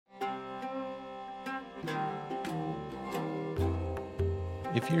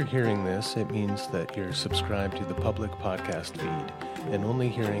If you're hearing this, it means that you're subscribed to the public podcast feed and only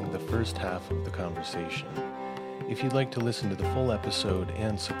hearing the first half of the conversation. If you'd like to listen to the full episode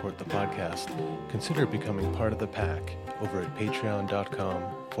and support the podcast, consider becoming part of the pack over at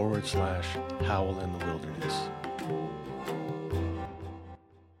patreon.com/Howl in the Wilderness.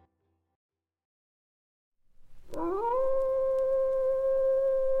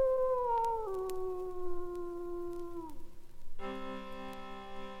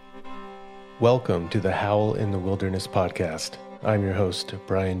 Welcome to the Howl in the Wilderness podcast. I'm your host,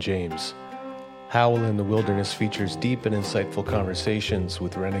 Brian James. Howl in the Wilderness features deep and insightful conversations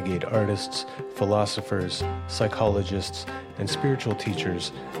with renegade artists, philosophers, psychologists, and spiritual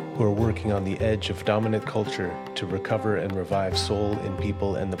teachers who are working on the edge of dominant culture to recover and revive soul in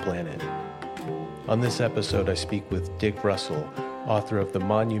people and the planet. On this episode, I speak with Dick Russell, author of the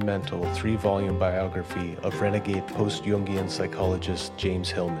monumental 3-volume biography of renegade post-Jungian psychologist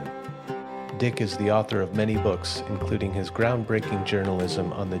James Hillman. Dick is the author of many books, including his groundbreaking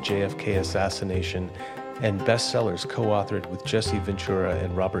journalism on the JFK assassination and bestsellers co-authored with Jesse Ventura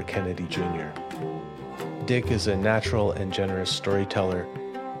and Robert Kennedy Jr. Dick is a natural and generous storyteller,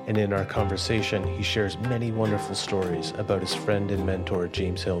 and in our conversation, he shares many wonderful stories about his friend and mentor,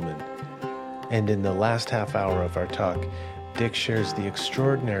 James Hillman. And in the last half hour of our talk, Dick shares the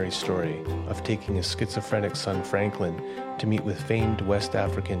extraordinary story of taking his schizophrenic son Franklin to meet with famed West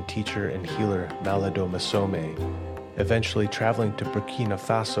African teacher and healer Malado Masome, eventually traveling to Burkina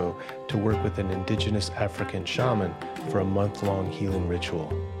Faso to work with an indigenous African shaman for a month-long healing ritual.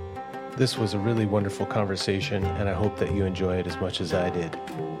 This was a really wonderful conversation, and I hope that you enjoy it as much as I did.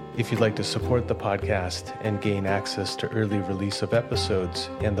 If you'd like to support the podcast and gain access to early release of episodes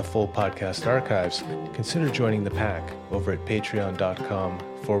and the full podcast archives, consider joining the pack over at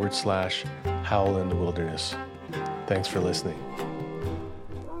patreon.com/Howl in the Wilderness. Thanks for listening.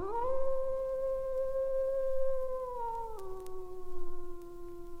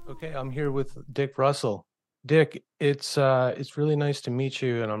 Okay, I'm here with Dick Russell. Dick, it's really nice to meet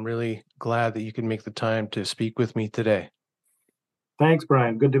you, and I'm really glad that you can make the time to speak with me today. Thanks,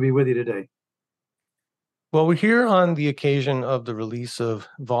 Brian. Good to be with you today. Well, we're here on the occasion of the release of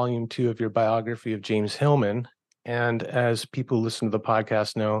Volume 2 of your biography of James Hillman. And as people who listen to the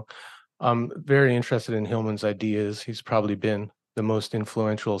podcast know, I'm very interested in Hillman's ideas. He's probably been the most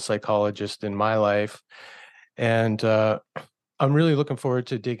influential psychologist in my life. And I'm really looking forward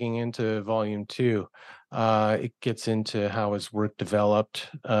to digging into Volume 2. It gets into how his work developed.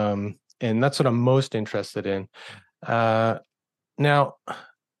 And that's what I'm most interested in. Now,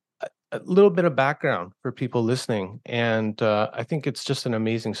 a little bit of background for people listening, and I think it's just an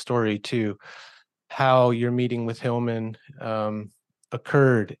amazing story too, how your meeting with Hillman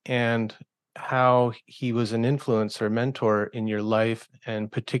occurred and how he was an influence or mentor in your life,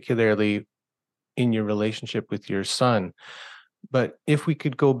 and particularly in your relationship with your son. But if we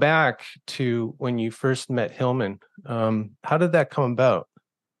could go back to when you first met Hillman, how did that come about?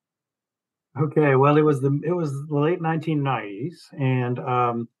 Okay, well, it was the late 1990s, and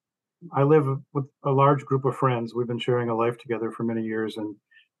I live with a large group of friends. We've been sharing a life together for many years, and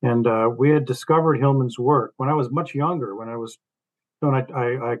we had discovered Hillman's work when I was much younger.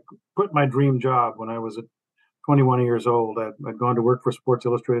 I quit my dream job when I was 21 years old. I'd gone to work for Sports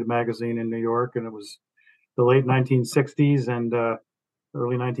Illustrated magazine in New York, and it was the late 1960s and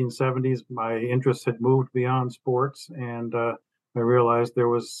early 1970s. My interests had moved beyond sports, and I realized there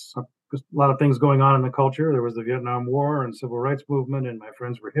was a lot of things going on in the culture. There was the Vietnam War and civil rights movement, and my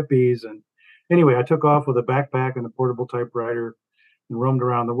friends were hippies. And anyway, I took off with a backpack and a portable typewriter and roamed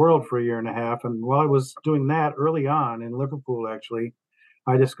around the world for a year and a half. And while I was doing that, early on in Liverpool, actually,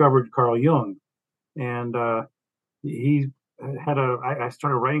 I discovered Carl Jung. And he had I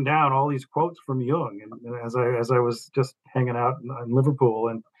started writing down all these quotes from Jung, and as I was just hanging out in Liverpool,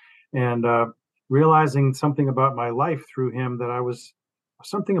 and realizing something about my life through him, that I was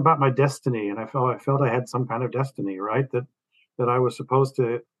something about my destiny, and I felt I had some kind of destiny, right? That I was supposed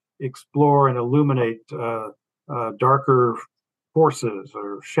to explore and illuminate darker forces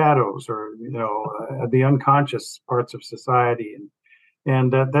or shadows, or the unconscious parts of society,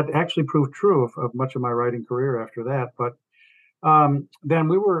 and that actually proved true of much of my writing career after that. But then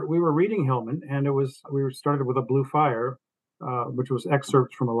we were reading Hillman, and we started with A Blue Fire, which was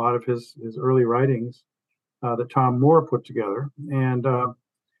excerpts from a lot of his early writings that Tom Moore put together, and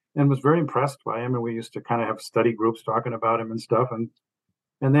was very impressed by him. And we used to kind of have study groups talking about him and stuff. And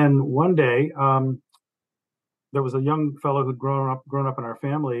then one day, there was a young fellow who'd grown up in our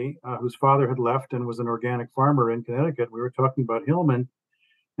family, whose father had left and was an organic farmer in Connecticut. We were talking about Hillman,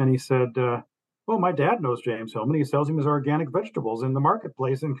 and he said, well, my dad knows James Hillman. He sells him his organic vegetables in the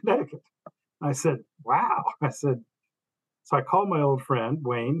marketplace in Connecticut. I said, wow. I said, so I called my old friend,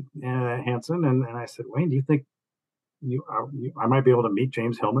 Wayne Hanson, and I said, Wayne, do you think I might be able to meet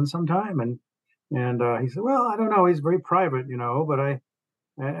James Hillman sometime? And he said, well, I don't know. He's very private, but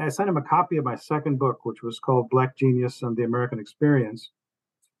I sent him a copy of my second book, which was called Black Genius and the American Experience.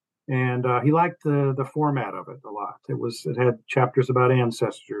 And he liked the format of it a lot. It had chapters about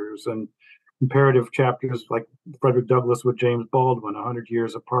ancestors and comparative chapters like Frederick Douglass with James Baldwin, 100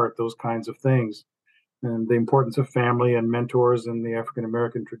 years apart, those kinds of things, and the importance of family and mentors in the African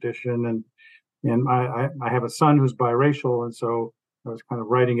American tradition. And I have a son who's biracial, and so I was kind of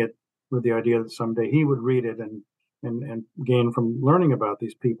writing it with the idea that someday he would read it and gain from learning about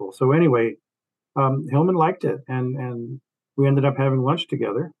these people. So anyway, Hillman liked it, and we ended up having lunch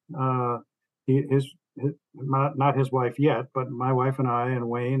together. His not his wife yet, but my wife and I and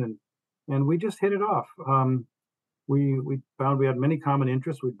Wayne, and we just hit it off. We found we had many common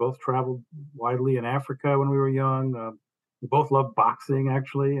interests. We both traveled widely in Africa when we were young. We both loved boxing,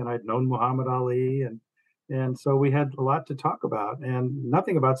 actually, and I'd known Muhammad Ali, and so we had a lot to talk about, and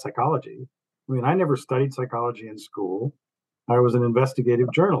nothing about psychology. I mean, I never studied psychology in school. I was an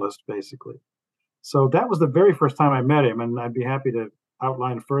investigative journalist, basically. So that was the very first time I met him, and I'd be happy to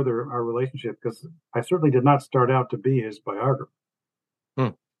outline further our relationship because I certainly did not start out to be his biographer. Hmm.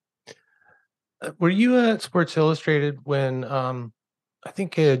 Were you at Sports Illustrated when I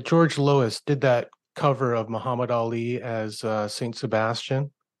think George Lois did that cover of Muhammad Ali as Saint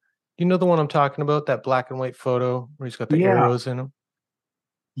Sebastian? You know the one I'm talking about, that black and white photo where he's got the Yeah, arrows in him?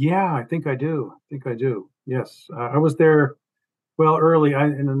 yeah, I think I do. I think I do. Yes, I was there. Well, early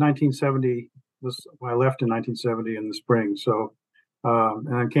in the 1970 was I left in 1970 in the spring. So,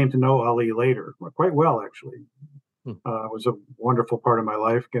 and I came to know Ali later, quite well actually. Hmm. It was a wonderful part of my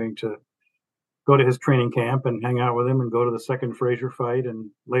life getting to go to his training camp and hang out with him and go to the second Frazier fight and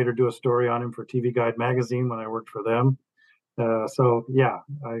later do a story on him for TV Guide magazine when I worked for them. So yeah,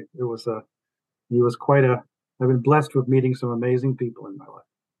 it was a he was quite a. I've been blessed with meeting some amazing people in my life.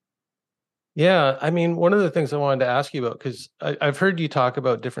 Yeah, I mean, one of the things I wanted to ask you about, because I've heard you talk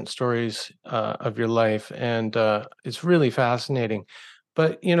about different stories of your life, and it's really fascinating.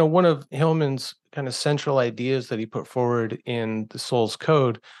 But, one of Hillman's kind of central ideas that he put forward in The Soul's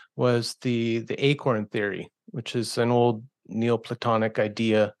Code was the acorn theory, which is an old Neoplatonic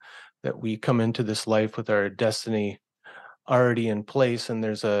idea that we come into this life with our destiny already in place, and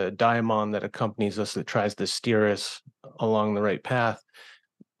there's a daimon that accompanies us that tries to steer us along the right path.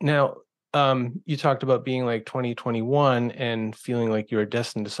 Now, you talked about being like 2021 and feeling like you were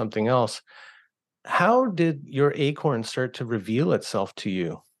destined to something else. How did your acorn start to reveal itself to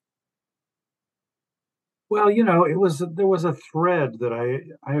you? Well, it was there was a thread that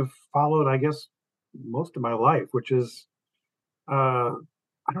I have followed, I guess, most of my life, which is I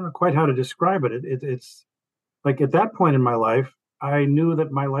don't know quite how to describe it. It's like at that point in my life, I knew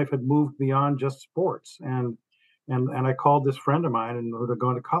that my life had moved beyond just sports, and I called this friend of mine and who I'd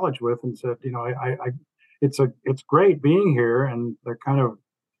gone to college with and said, it's great being here, and they're kind of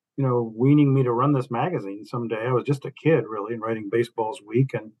weaning me to run this magazine someday. I was just a kid really and writing Baseball's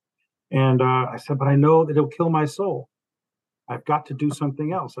Week, and I said, but I know that it'll kill my soul. I've got to do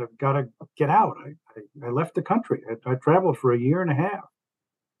something else. I've got to get out. I left the country. I traveled for a year and a half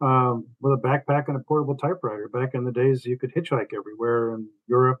with a backpack and a portable typewriter. Back in the days, you could hitchhike everywhere in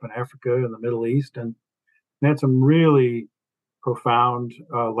Europe and Africa and the Middle East, and had some really profound,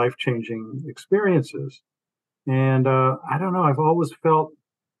 life-changing experiences. And I don't know. I've always felt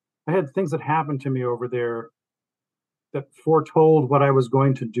I had things that happened to me over there that foretold what I was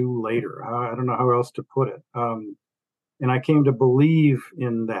going to do later. I don't know how else to put it. And I came to believe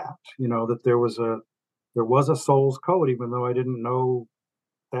in that. That there was a soul's code, even though I didn't know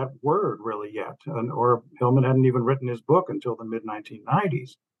that word really yet, or Hillman hadn't even written his book until the mid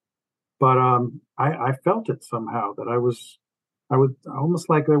 1990s. But I felt it somehow that I would almost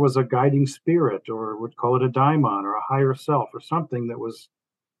like there was a guiding spirit, or would call it a daimon, or a higher self, or something that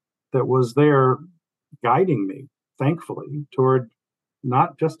was there guiding me, thankfully, toward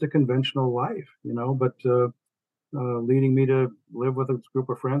not just a conventional life, but leading me to live with a group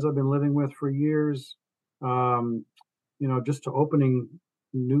of friends I've been living with for years, um, just to opening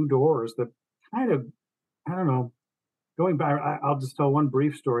new doors that kind of, I don't know, going back, I'll just tell one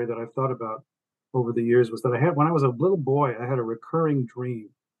brief story that I've thought about over the years was that when I was a little boy, I had a recurring dream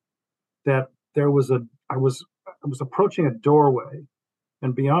that I was approaching a doorway,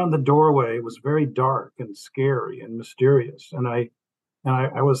 and beyond the doorway it was very dark and scary and mysterious, and I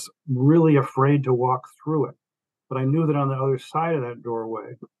was really afraid to walk through it, but I knew that on the other side of that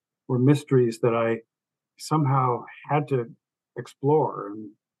doorway were mysteries that I somehow had to explore. And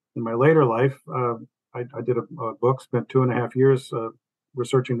in my later life, I did a book, spent 2.5 years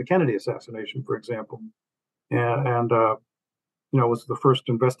researching the Kennedy assassination, for example, and was the first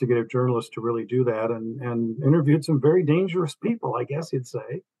investigative journalist to really do that, and interviewed some very dangerous people, I guess you'd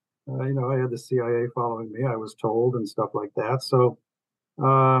say. I had the CIA following me, I was told, and stuff like that. So, I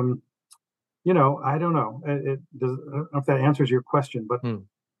don't know. I don't know if that answers your question, but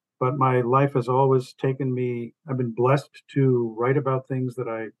my life has always taken me. I've been blessed to write about things that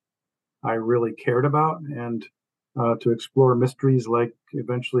I really cared about, and to explore mysteries like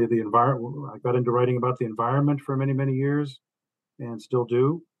eventually the environment. I got into writing about the environment for many, many years, and still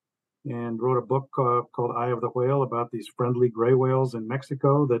do, and wrote a book called Eye of the Whale about these friendly gray whales in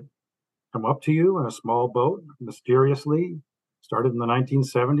Mexico that come up to you in a small boat mysteriously. Started in the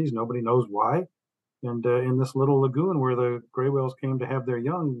 1970s. Nobody knows why. And in this little lagoon where the gray whales came to have their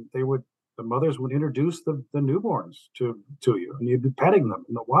young, the mothers would introduce the newborns to you, and you'd be petting them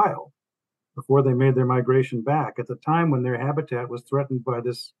in the wild before they made their migration back. At the time when their habitat was threatened by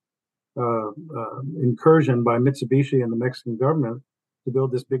this incursion by Mitsubishi and the Mexican government to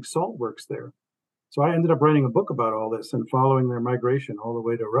build this big salt works there. So I ended up writing a book about all this and following their migration all the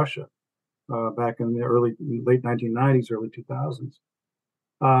way to Russia back in the late 1990s, early 2000s.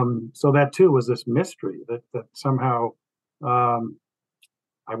 So that too was this mystery that somehow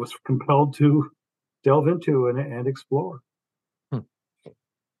I was compelled to delve into and explore.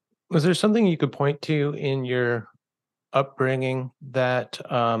 Was there something you could point to in your upbringing that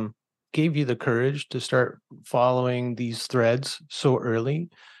gave you the courage to start following these threads so early?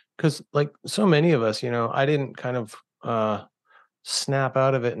 Because like so many of us, I didn't kind of snap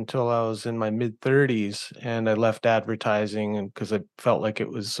out of it until I was in my mid-30s, and I left advertising, and because I felt like it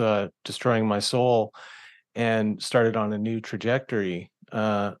was destroying my soul, and started on a new trajectory.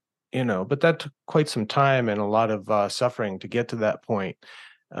 But that took quite some time and a lot of suffering to get to that point.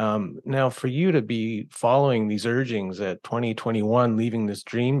 Now, for you to be following these urgings at 2021, leaving this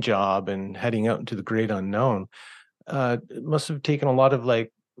dream job and heading out into the great unknown, it must have taken a lot of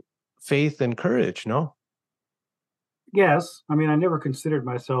like faith and courage, no? Yes. I mean, I never considered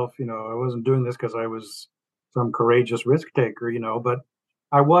myself, I wasn't doing this because I was some courageous risk taker, but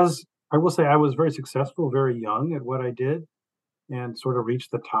I will say I was very successful, very young at what I did, and sort of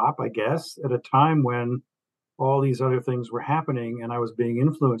reached the top, I guess, at a time when all these other things were happening and I was being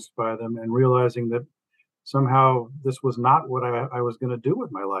influenced by them, and realizing that somehow this was not what I was going to do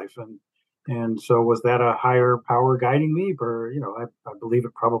with my life. And so was that a higher power guiding me? Or, I believe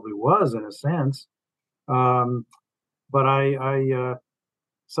it probably was in a sense. But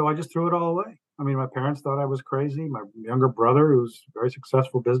so I just threw it all away. I mean, my parents thought I was crazy. My younger brother, who's a very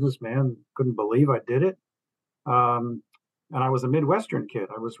successful businessman, couldn't believe I did it. And I was a Midwestern kid.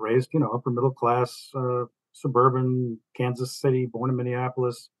 I was raised, upper middle class, suburban Kansas City, born in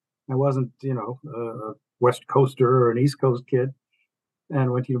Minneapolis. I wasn't, a West Coaster or an East Coast kid,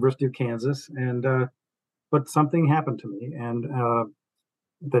 and went to University of Kansas. And but something happened to me, and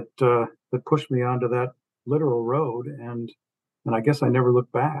that pushed me onto that literal road, and I guess I never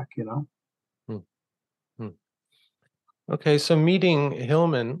looked back. Hmm. Hmm. Okay, so meeting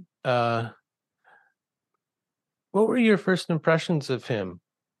Hillman, what were your first impressions of him?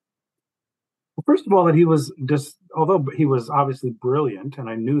 Well, first of all, that he was just, although he was obviously brilliant, and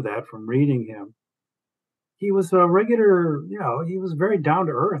I knew that from reading him, he was a regular, he was very down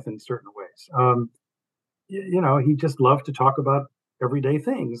to earth in certain ways. He just loved to talk about everyday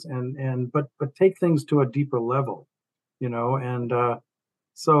things, but take things to a deeper level, and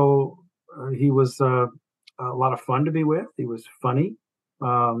so he was a lot of fun to be with. He was funny.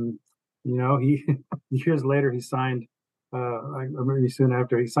 He years later he signed. I remember soon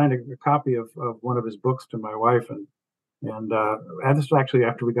after he signed a copy of one of his books to my wife, and this was actually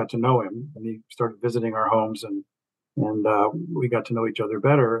after we got to know him, and he started visiting our homes, and we got to know each other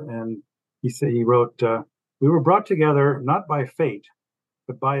better. And he wrote, "We were brought together not by fate,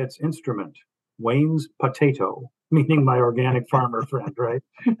 but by its instrument, Wayne's potato," meaning my organic farmer friend, right?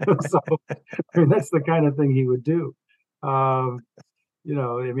 So, I mean, that's the kind of thing he would do. I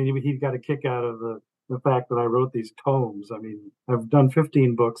mean, he got a kick out of the fact that I wrote these tomes. I mean, I've done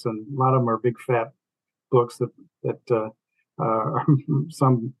 15 books, and a lot of them are big fat books that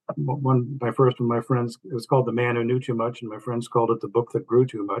my first one, my friends, it was called The Man Who Knew Too Much, and my friends called it The Book That Grew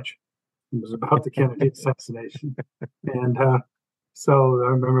Too Much. It was about the Kennedy assassination. And so I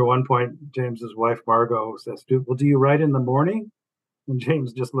remember one point, James's wife, Margot, says, do you write in the morning? And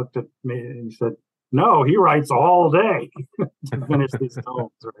James just looked at me and he said, "No, he writes all day to finish these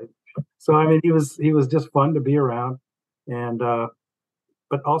tomes," right? So, I mean, he was just fun to be around. And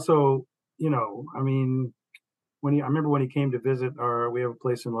but also, I mean, I remember when he came to visit we have a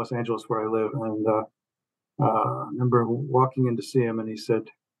place in Los Angeles where I live, and I remember walking in to see him, and he said,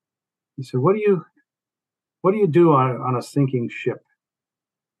 what do you do on a sinking ship?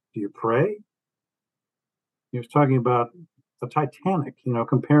 Do you pray? He was talking about the Titanic,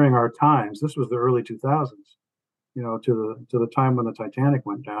 comparing our times. This was the early 2000s, to the time when the Titanic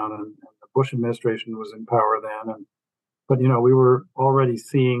went down, and the Bush administration was in power then. But we were already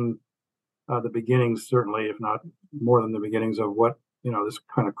seeing the beginnings, certainly, if not more than the beginnings of what this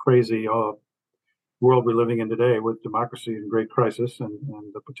kind of crazy world we're living in today, with democracy in great crisis, and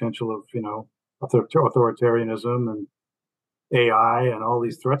the potential of authoritarianism and AI and all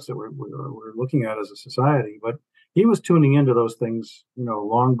these threats that we're looking at as a society. But he was tuning into those things,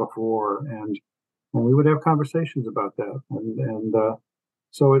 long before, and we would have conversations about that, and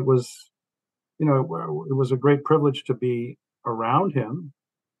so it was, it was a great privilege to be around him.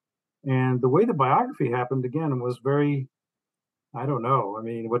 And the way the biography happened again was very, I don't know, I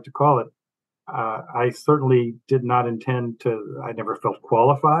mean, what to call it. I certainly did not intend to. I never felt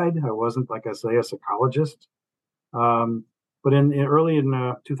qualified. I wasn't, like I say, a psychologist. But early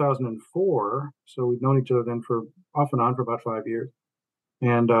in 2004, so we've known each other then for off and on for about 5 years,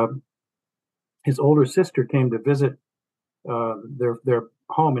 and his older sister came to visit their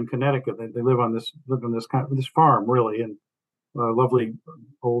home in Connecticut. They live on this kind of this farm, really, and a lovely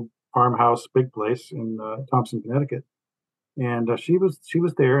old farmhouse, big place in Thompson, Connecticut. And she was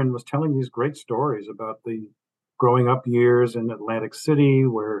there and was telling these great stories about the growing up years in Atlantic City,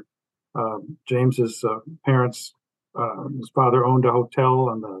 where James's parents, his father owned a hotel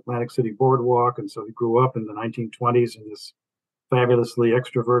on the Atlantic City boardwalk, and so he grew up in the 1920s in this fabulously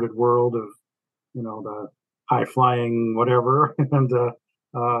extroverted world of the high flying whatever,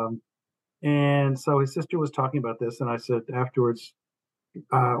 and so his sister was talking about this, and I said afterwards,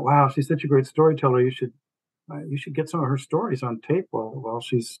 "Wow, she's such a great storyteller. You should get some of her stories on tape while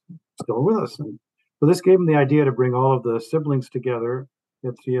she's still with us." And so this gave him the idea to bring all of the siblings together.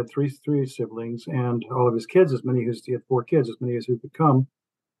 He had three siblings, and all of his kids, he had 4 kids, as many as who could come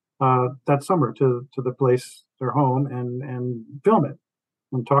that summer to the place, their home, and film it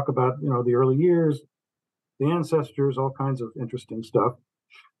and talk about the early years, the ancestors, all kinds of interesting stuff.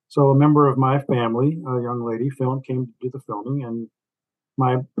 So a member of my family, a young lady, came to do the filming, and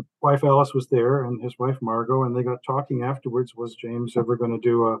my wife Alice was there, and his wife Margot, and they got talking afterwards. Was James ever going to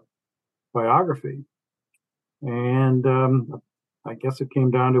do a biography? And I guess it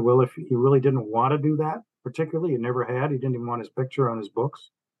came down to, well, if he really didn't want to do that particularly, he never had. He didn't even want his picture on his books.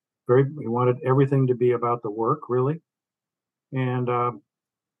 He wanted everything to be about the work, really. And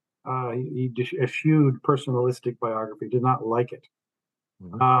he eschewed personalistic biography. Did not like it.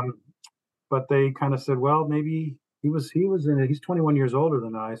 Mm-hmm. But they kind of said, well, maybe he's 21 years older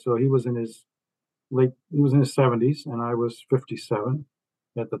than I, so he was in his 70s, and I was 57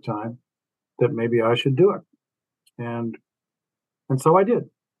 at the time, that maybe I should do it. And so I did.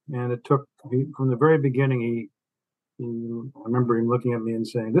 And it took, from the very beginning, I remember him looking at me and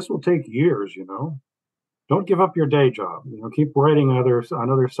saying, "This will take years, Don't give up your day job, keep writing on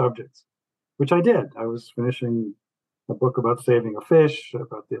other subjects," which I did. I was finishing a book about saving a fish,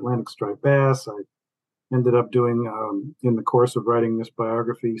 about the Atlantic striped bass. I ended up doing, in the course of writing this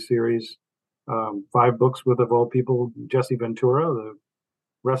biography series, 5 books with, of all people, Jesse Ventura, the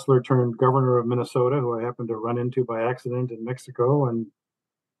wrestler turned governor of Minnesota, who I happened to run into by accident in Mexico, and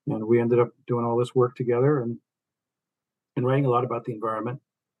we ended up doing all this work together and writing a lot about the environment.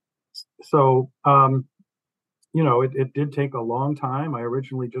 So, it did take a long time. I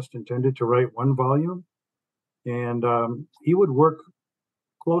originally just intended to write 1 volume, and he would work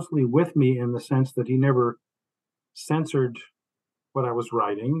closely with me in the sense that he never censored what I was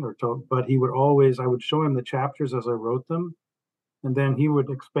writing but I would show him the chapters as I wrote them, and then he would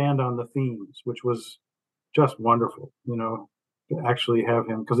expand on the themes, which was just wonderful, to actually have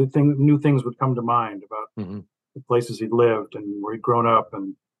him, because new things would come to mind about the places he'd lived and where he'd grown up,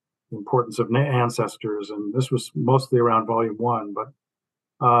 and the importance of ancestors. And this was mostly around volume 1, but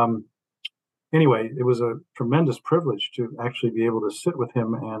anyway, it was a tremendous privilege to actually be able to sit with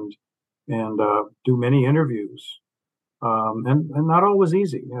him and do many interviews, and not always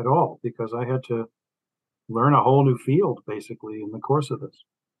easy at all, because I had to learn a whole new field basically in the course of this.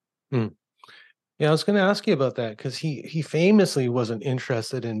 Yeah, I was going to ask you about that, because he famously wasn't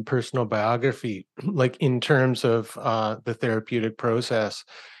interested in personal biography, like in terms of the therapeutic process.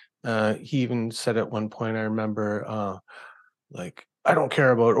 He even said at one point, I remember, like, "I don't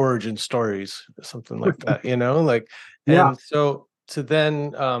care about origin stories," something like that, like, and Yeah. so to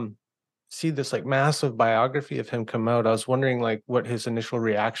then see this like massive biography of him come out, I was wondering like what his initial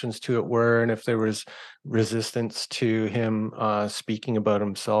reactions to it were, and if there was resistance to him speaking about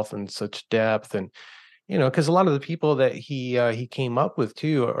himself in such depth. And because a lot of the people that he came up with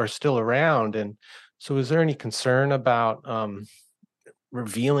too are still around. And so, is there any concern about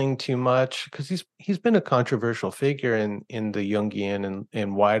revealing too much? Because he's been a controversial figure in the Jungian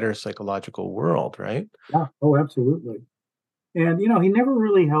and wider psychological world, right? Yeah. Oh, absolutely. And he never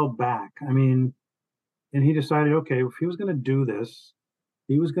really held back. I mean, and he decided, okay, if he was going to do this,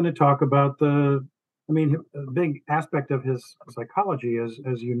 he was going to talk about I mean, a big aspect of his psychology,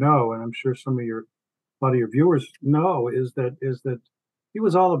 as you know, and I'm sure a lot of your viewers know, is that he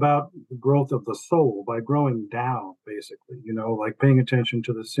was all about the growth of the soul by growing down, basically. Like paying attention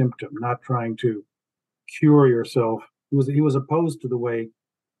to the symptom, not trying to cure yourself. He was opposed to the way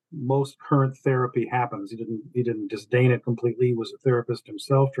most current therapy happens. He didn't disdain it completely. He was a therapist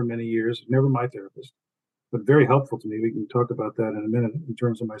himself for many years. Never my therapist, but very helpful to me. We can talk about that in a minute in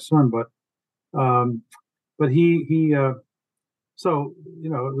terms of my son. Um, but he so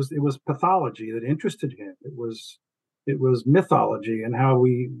it was pathology that interested him. It was mythology and how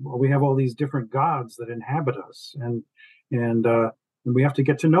we have all these different gods that inhabit us, and we have to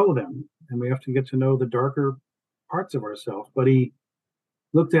get to know them, and we have to get to know the darker parts of ourselves. But he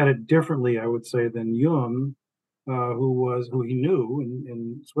looked at it differently, I would say, than Jung, who he knew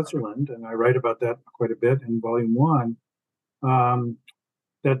in Switzerland, and I write about that quite a bit in Volume One. Um,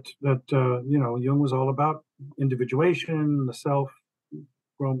 that Jung was all about individuation, the self,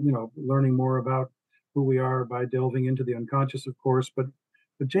 learning more about who we are by delving into the unconscious, of course. But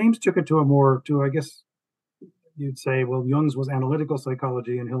James took it I guess you'd say, well, Jung's was analytical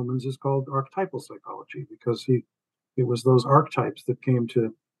psychology, and Hillman's is called archetypal psychology, because it was those archetypes that came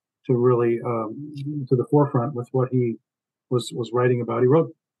to really to the forefront with what he was writing about. He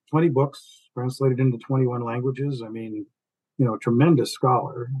wrote 20 books, translated into 21 languages. I mean, tremendous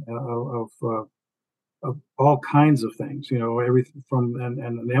scholar of all kinds of things. Everything from and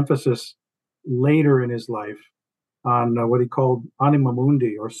an emphasis later in his life on what he called anima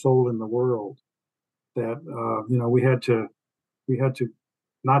mundi, or soul in the world. That we had to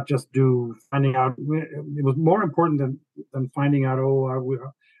not just do finding out. It was more important than finding out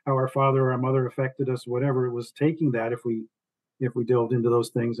how our father or our mother affected us, whatever. It was taking that, if we delved into those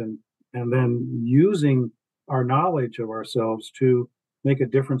things, and then using our knowledge of ourselves to make a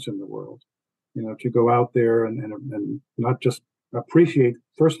difference in the world. To go out there and not just appreciate,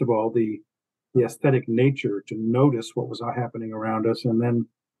 first of all, the aesthetic nature, to notice what was happening around us, and then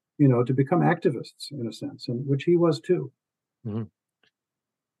to become activists in a sense, and which he was too. Mm-hmm.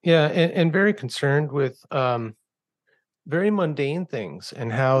 Yeah, and very concerned with very mundane things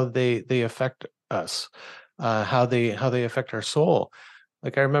and how they affect us, how they affect our soul.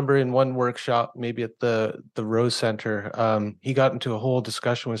 Like I remember in one workshop, maybe at the Rose Center, he got into a whole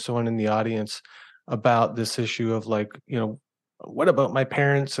discussion with someone in the audience about this issue of like, what about my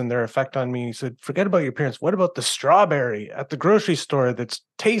parents and their effect on me? He said, forget about your parents. What about the strawberry at the grocery store that's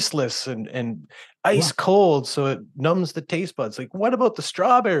tasteless and ice cold, so it numbs the taste buds? Like, what about the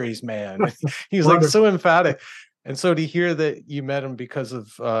strawberries, man? He's like so emphatic. And so to hear that you met him because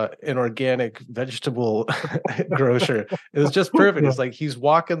of an organic vegetable grocer, it was just perfect. It's like he's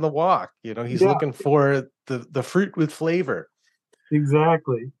walking the walk, he's looking for the fruit with flavor.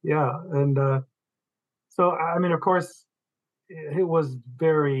 Exactly. Yeah. And so, I mean, of course, it was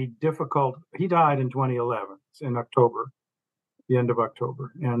very difficult. He died in 2011 in October, the end of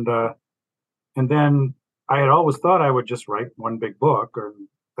October. And then I had always thought I would just write one big book, or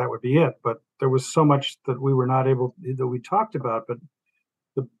that would be it. But there was so much that we talked about, but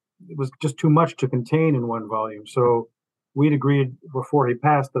it was just too much to contain in one volume. So we'd agreed before he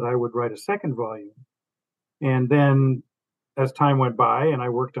passed that I would write a second volume. And then as time went by and I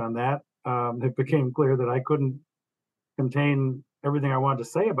worked on that, it became clear that I couldn't contain everything I wanted to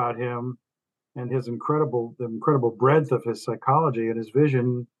say about him and the incredible breadth of his psychology and his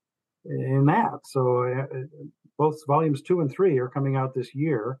vision in that. So both volumes 2 and 3 are coming out this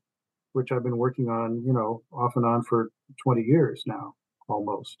year, which I've been working on, off and on for 20 years now,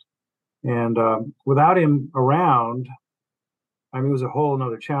 almost. And without him around, I mean, it was a whole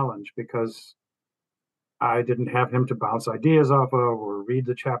another challenge, because I didn't have him to bounce ideas off of or read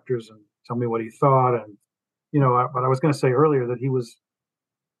the chapters and tell me what he thought. And but I was going to say earlier that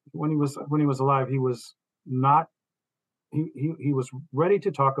when he was alive, he was not he was ready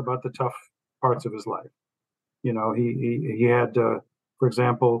to talk about the tough parts of his life. He had, for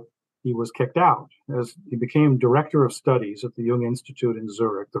example, he was kicked out as he became director of studies at the Jung Institute in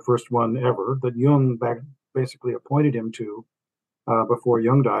Zurich, the first one ever that Jung basically appointed him to. before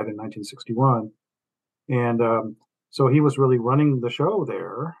Jung died in 1961. And so he was really running the show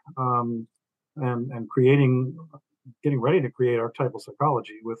there, and getting ready to create archetypal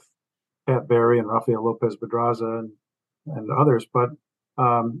psychology with Pat Barry and Rafael Lopez Pedraza and others. But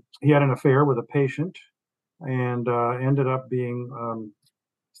he had an affair with a patient and ended up being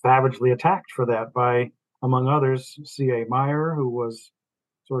savagely attacked for that by, among others, C.A. Meyer, who was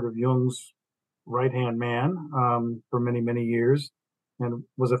sort of Jung's right-hand man for many, many years, and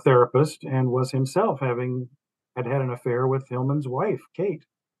was a therapist, and was himself had an affair with Hillman's wife, Kate.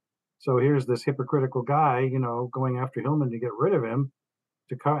 So here's this hypocritical guy, going after Hillman to get rid of him,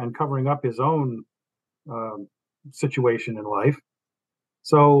 and covering up his own situation in life.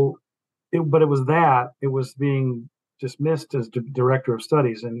 So, but it was being dismissed as director of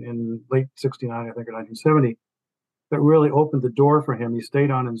studies in late '69, I think, or 1970, that really opened the door for him. He stayed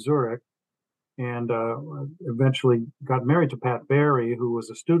on in Zurich, and eventually got married to Pat Barry, who was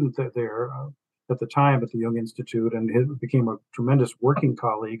a student there at the time at the Jung Institute, and became a tremendous working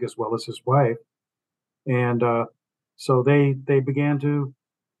colleague as well as his wife. And so they began to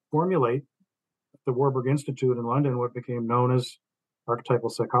formulate at the Warburg Institute in London what became known as archetypal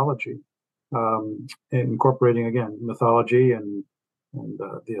psychology, incorporating again mythology and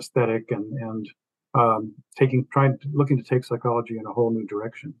the aesthetic, and looking to take psychology in a whole new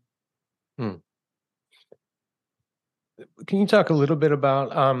direction. Can you talk a little bit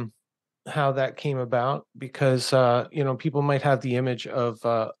about how that came about? Because people might have the image of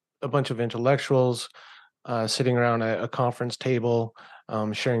a bunch of intellectuals sitting around a conference table,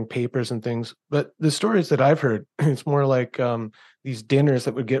 sharing papers and things. But the stories that I've heard, it's more like these dinners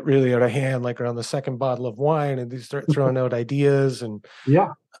that would get really out of hand, like around the second bottle of wine, and they start throwing out ideas. And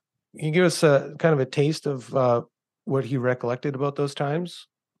yeah, can you give us a kind of a taste of what he recollected about those times?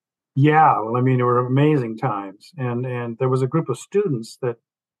 yeah. Well, I mean, there were amazing times, and there was a group of students that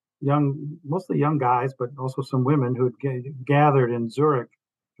mostly young guys, but also some women who had gathered in Zurich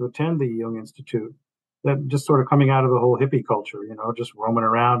to attend the Jung Institute. That just sort of coming out of the whole hippie culture, just roaming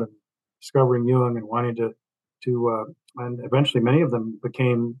around and discovering Jung and wanting and eventually many of them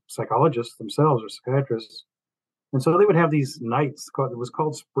became psychologists themselves or psychiatrists. And so they would have these nights it was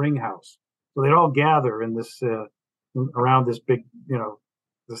called Spring House. So they'd all gather in this around this big,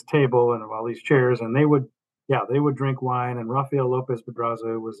 this table and all these chairs, and they would drink wine. And Rafael Lopez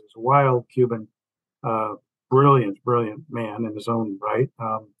Pedraza was this wild Cuban, brilliant man in his own right.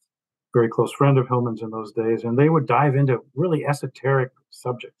 Very close friend of Hillman's in those days, and they would dive into really esoteric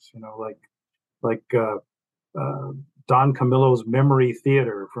subjects, like Don Camillo's memory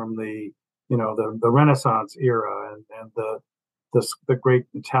theater from the Renaissance era, and the great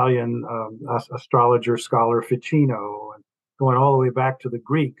Italian astrologer scholar Ficino, and going all the way back to the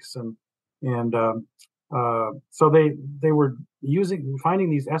Greeks, and so they were finding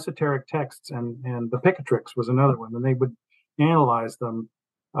these esoteric texts, and the Picatrix was another one, and they would analyze them.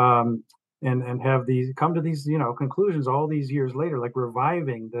 And have come to these conclusions all these years later, like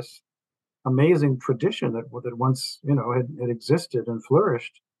reviving this amazing tradition that once had existed and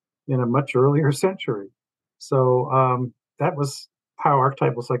flourished in a much earlier century. So that was how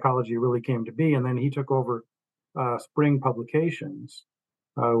archetypal psychology really came to be. And then he took over Spring Publications,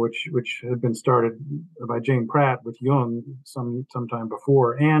 which had been started by Jane Pratt with Jung sometime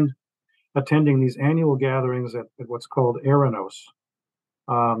before, and attending these annual gatherings at what's called Eranos.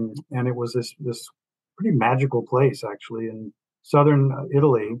 And it was this pretty magical place, actually, in southern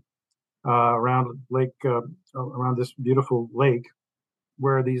Italy, around this beautiful lake,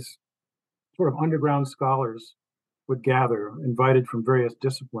 where these sort of underground scholars would gather, invited from various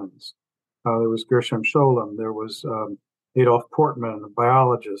disciplines. There was Gershom Scholem, there was Adolf Portman, a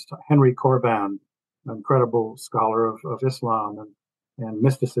biologist, Henry Corbin, an incredible scholar of Islam and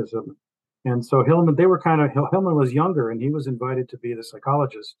mysticism. And so Hillman was younger, and he was invited to be the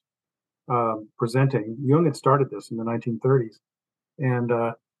psychologist presenting. Jung had started this in the 1930s. And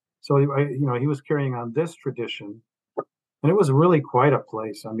so he was carrying on this tradition, and it was really quite a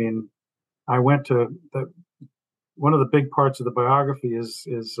place. I mean, I went to one of the big parts of the biography is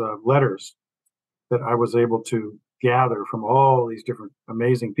letters that I was able to gather from all these different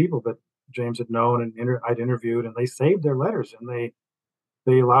amazing people that James had known and I'd interviewed, and they saved their letters, and they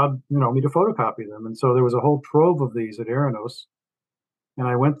allowed me to photocopy them. And so there was a whole trove of these at Eranos, and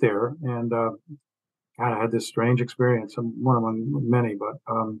I went there and kind of had this strange experience, one among many. But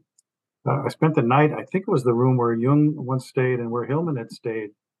I spent the night. I think it was the room where Jung once stayed and where Hillman had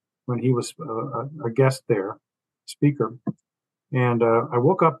stayed when he was a guest there, speaker. And I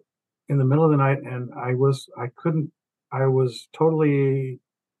woke up in the middle of the night, and I was totally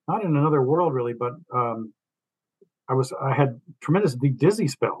not in another world really, but I had tremendous dizzy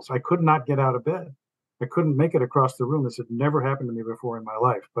spells. I could not get out of bed. I couldn't make it across the room. This had never happened to me before in my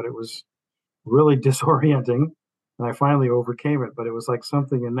life, but it was really disorienting. And I finally overcame it. But it was like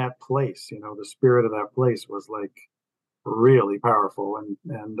something in that place, the spirit of that place was like really powerful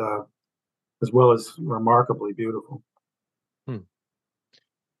and as well as remarkably beautiful.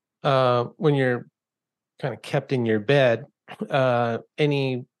 When you're kind of kept in your bed,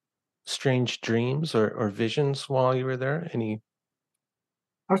 any strange dreams or visions while you were there? I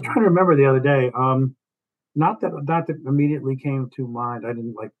was trying to remember the other day. Not that immediately came to mind. I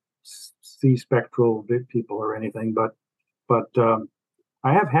didn't like see spectral people or anything, but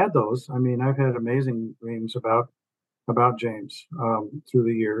I have had those. I mean, I've had amazing dreams about James through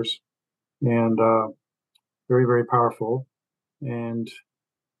the years, and very very powerful. And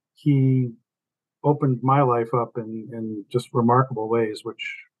he opened my life up in just remarkable ways,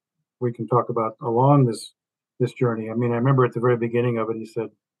 which we can talk about along this journey. I mean, I remember at the very beginning of it, he said,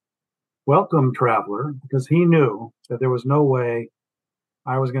 "Welcome, traveler," because he knew that there was no way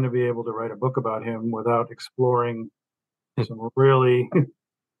I was going to be able to write a book about him without exploring some really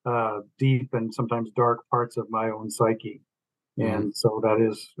deep and sometimes dark parts of my own psyche. And so that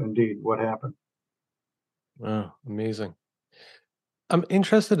is indeed what happened. Wow, amazing. I'm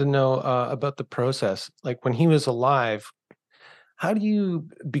interested to know about the process. Like when he was alive, how do you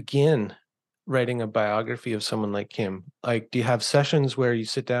begin writing a biography of someone like him? Like, do you have sessions where you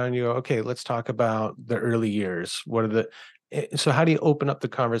sit down and you go, okay, let's talk about the early years? What are so how do you open up the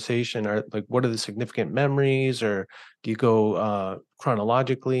conversation? Or like, what are the significant memories? Or do you go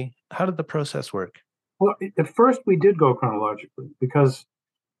chronologically? How did the process work? Well, at first we did go chronologically because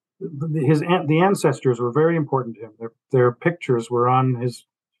the ancestors were very important to him. Their pictures were on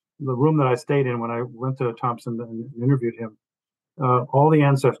the room that I stayed in when I went to Thompson and interviewed him. All the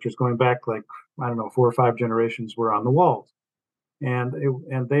ancestors going back like I don't know 4 or 5 generations were on the walls, and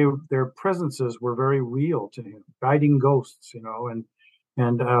their presences were very real to him, guiding ghosts, and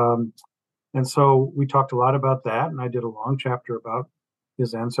so we talked a lot about that, and I did a long chapter about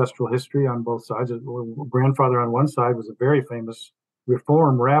his ancestral history on both sides. His grandfather on one side was a very famous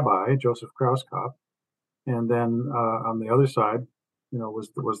Reform rabbi, Joseph Krauskopf, and then on the other side,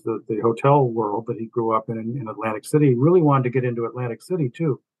 was the hotel world that he grew up in Atlantic City. He really wanted to get into Atlantic City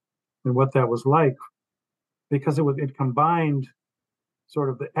too, and what that was like, because it combined sort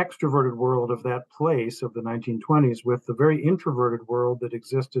of the extroverted world of that place of the 1920s with the very introverted world that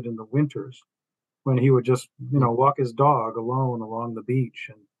existed in the winters when he would just walk his dog alone along the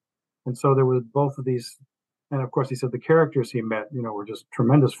beach, and so there was both of these. And of course, he said the characters he met, were just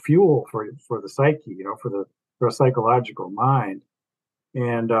tremendous fuel for the psyche, for a psychological mind.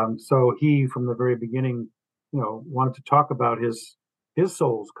 And so he, from the very beginning, wanted to talk about his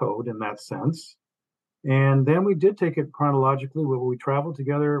soul's code in that sense. And then we did take it chronologically. We traveled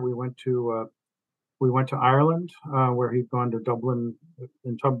together. We went to Ireland, where he'd gone to Dublin.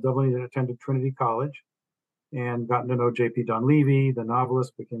 In Dublin, he attended Trinity College and gotten to know J.P. Donlevy, the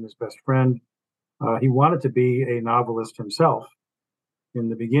novelist, became his best friend. He wanted to be a novelist himself in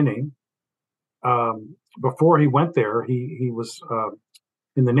the beginning. Before he went there, he was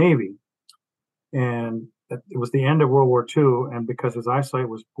in the Navy, and it was the end of World War II. And because his eyesight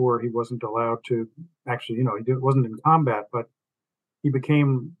was poor, he wasn't allowed to actually, wasn't in combat, but he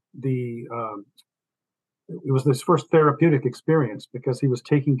became it was this first therapeutic experience because he was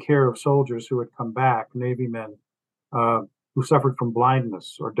taking care of soldiers who had come back, Navy men, who suffered from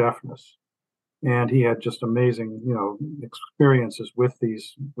blindness or deafness. And he had just amazing, experiences with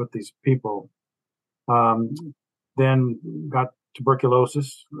these people. Then got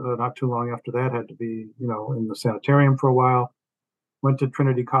tuberculosis not too long after that. Had to be, in the sanitarium for a while. Went to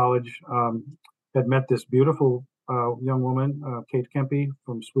Trinity College. Had met this beautiful young woman, Kate Kempe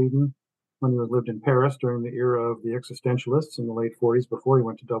from Sweden, when he lived in Paris during the era of the existentialists in the late 40s before he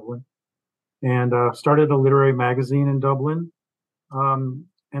went to Dublin, and started a literary magazine in Dublin.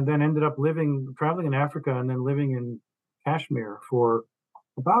 And then ended up traveling in Africa, and then living in Kashmir for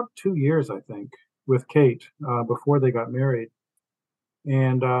about 2 years, I think, with Kate before they got married,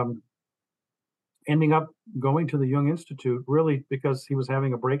 and ending up going to the Jung Institute really because he was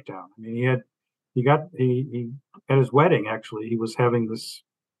having a breakdown. I mean, he at his wedding actually he was having this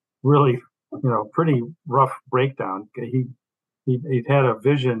really pretty rough breakdown. He'd had a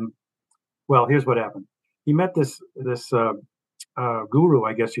vision. Well, here's what happened. He met this guru,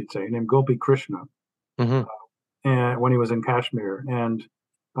 I guess you'd say, named Gopi Krishna, and when he was in Kashmir, and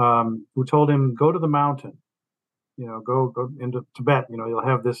who told him, go to the mountain, go into Tibet, you'll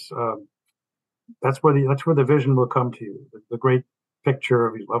have this. That's where the vision will come to you. The great picture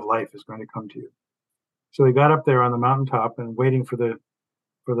of life is going to come to you. So he got up there on the mountaintop and waiting for the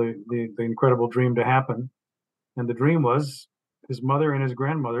incredible dream to happen. And the dream was his mother and his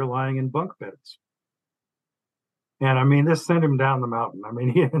grandmother lying in bunk beds. And I mean, this sent him down the mountain. I mean,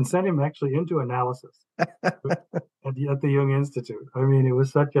 he and sent him actually into analysis at the Jung Institute. I mean, it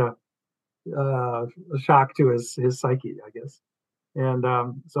was such a shock to his psyche, I guess. And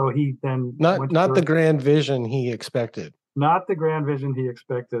so he then Not the grand vision he expected. Not the grand vision he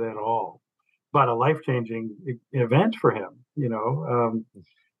expected at all, but a life-changing event for him,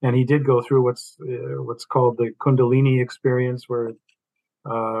 and he did go through what's called the Kundalini experience, where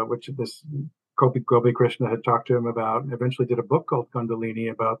which this Gopi Krishna had talked to him about, and eventually did a book called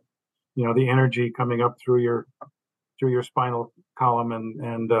Kundalini about, the energy coming up through your spinal column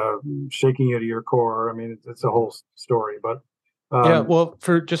and shaking you to your core. I mean, it's a whole story, but yeah, well,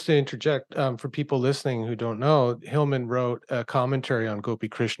 just to interject, for people listening who don't know, Hillman wrote a commentary on Gopi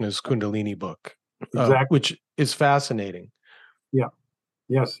Krishna's Kundalini book, exactly. Which is fascinating. Yeah,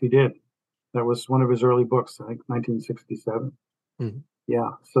 yes, he did. That was one of his early books, I think 1967. Mm-hmm.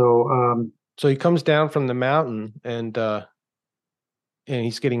 Yeah, so he comes down from the mountain and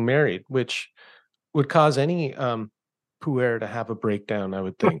he's getting married, which would cause any puer to have a breakdown, I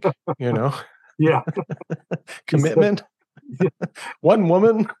would think. Yeah. Commitment. One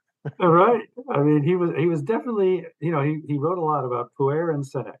woman. Right. I mean, he was definitely, he wrote a lot about puer and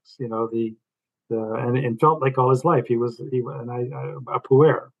senex, and felt like all his life he was a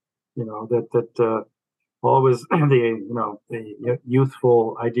puer, that always the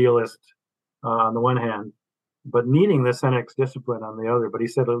youthful idealist on the one hand, but needing the senex discipline on the other. But he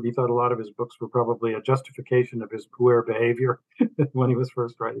said he thought a lot of his books were probably a justification of his puer behavior when he was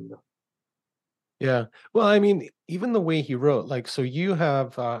first writing them. Yeah. Well, I mean, even the way he wrote, like, so you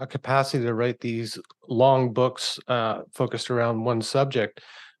have a capacity to write these long books focused around one subject,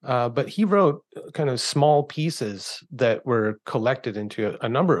 but he wrote kind of small pieces that were collected into a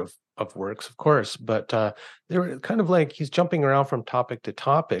number of works, of course, but they were kind of like he's jumping around from topic to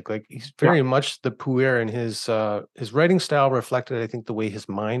topic. Like he's very much the puer, and his writing style reflected, I think, the way his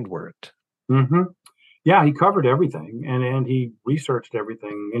mind worked. Mm-hmm. Yeah, he covered everything, and he researched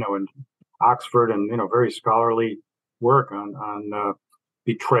everything, in Oxford, and very scholarly work on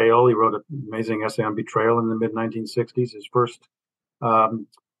betrayal. He wrote an amazing essay on betrayal in the mid 1960s. His first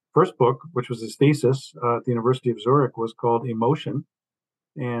book, which was his thesis at the University of Zurich, was called Emotion,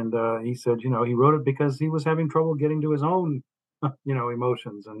 and he said, he wrote it because he was having trouble getting to his own,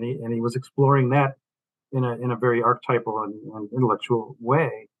 emotions, and he was exploring that in a very archetypal and intellectual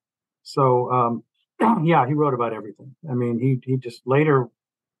way. So yeah, he wrote about everything. I mean, he just later.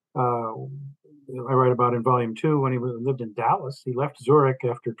 I write about in volume 2, when he lived in Dallas. He left Zurich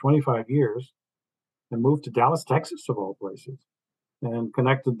after 25 years and moved to Dallas, Texas, of all places, and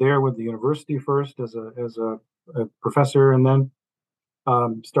connected there with the university first as a professor, and then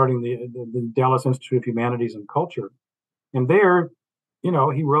starting the Dallas Institute of Humanities and Culture. And there,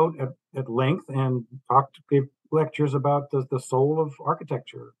 he wrote at length and gave lectures about the soul of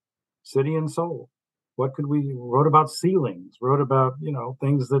architecture, city and soul. Wrote about ceilings, wrote about,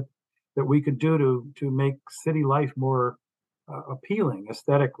 things that we could do to make city life more appealing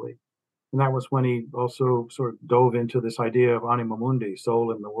aesthetically. And that was when he also sort of dove into this idea of anima mundi,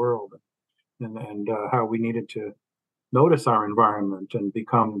 soul in the world, and how we needed to notice our environment and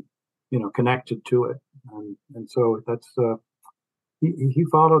become, connected to it. And so that's he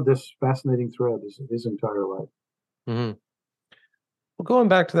followed this fascinating thread his entire life. Mm-hmm. Well, going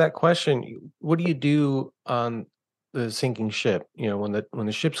back to that question, what do you do on the sinking ship? When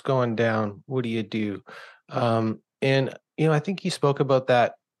the ship's going down, what do you do? And I think you spoke about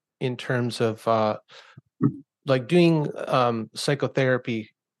that in terms of like doing psychotherapy,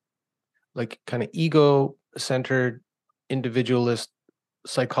 like kind of ego-centered, individualist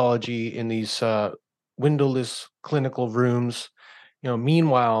psychology in these windowless clinical rooms.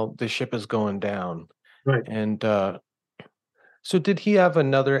 Meanwhile, the ship is going down, right? And so did he have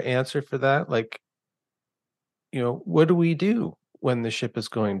another answer for that? Like, what do we do when the ship is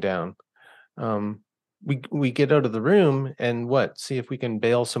going down? We get out of the room and see if we can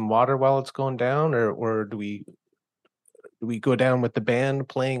bail some water while it's going down, or do we go down with the band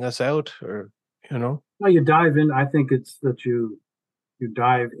playing us out, or Well, you dive in. I think it's that you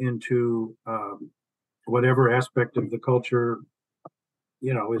dive into whatever aspect of the culture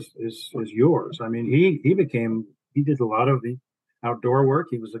is yours. I mean, he did a lot of the outdoor work.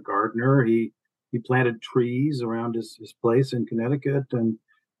 He was a gardener. He planted trees around his place in Connecticut, and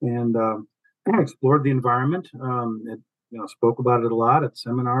explored the environment. Spoke about it a lot at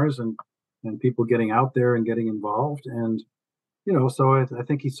seminars and people getting out there and getting involved. And so I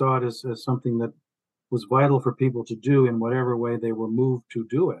think he saw it as something that was vital for people to do in whatever way they were moved to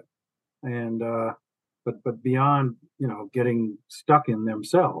do it. And but beyond, getting stuck in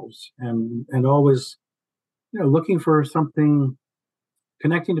themselves, and always, looking for something,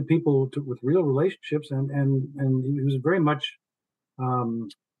 connecting to people with real relationships, and he was very much um,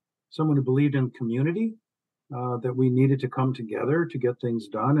 someone who believed in community, that we needed to come together to get things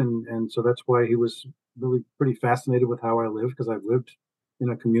done, and so that's why he was really pretty fascinated with how I live, because I've lived in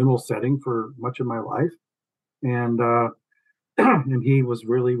a communal setting for much of my life, and and he was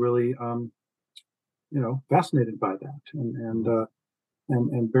really, really, fascinated by that,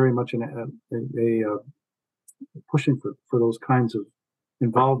 and very much a pushing for those kinds of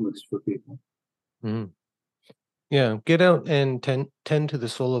involvements for people. Mm. Yeah, get out and tend to the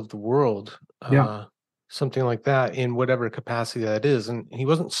soul of the world, Yeah, something like that, in whatever capacity that is. And he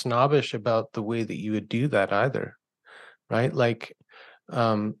wasn't snobbish about the way that you would do that either, right?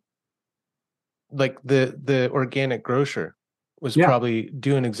 Um, like the organic grocer was yeah, probably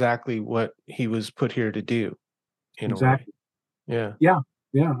doing exactly what he was put here to do, in a way. exactly. Yeah. Yeah,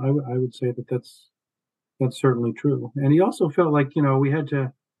 yeah, I would say that that's certainly true. And he also felt like, we had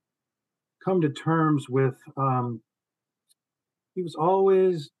to come to terms with. He was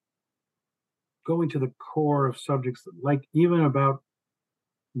always going to the core of subjects, like even about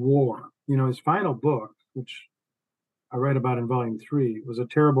war. His final book, which I write about in volume 3, was A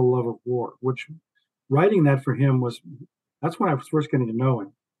Terrible Love of War, which writing that for him that's when I was first getting to know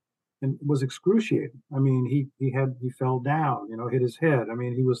him, and it was excruciating. I mean, he fell down, hit his head. I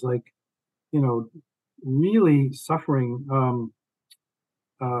mean, he was like, you know, really suffering,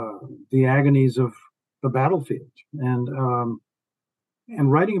 uh, the agonies of the battlefield, and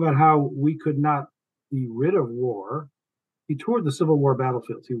writing about how we could not be rid of war. He toured the Civil War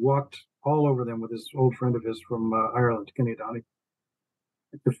battlefields. He walked all over them with his old friend of his from Ireland, Kenny Downey,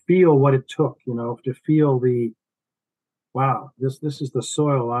 to feel what it took, to feel the wow, this is the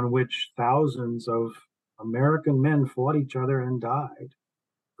soil on which thousands of American men fought each other and died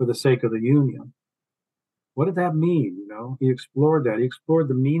for the sake of the Union. What did that mean? He explored that. He explored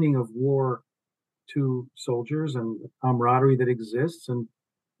the meaning of war to soldiers and the camaraderie that exists. And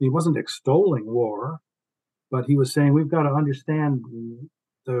he wasn't extolling war, but he was saying we've got to understand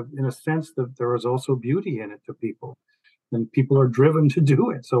in a sense, that there is also beauty in it to people, and people are driven to do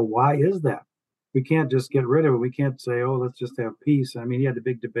it. So why is that? We can't just get rid of it. We can't say, oh, let's just have peace. I mean, he had a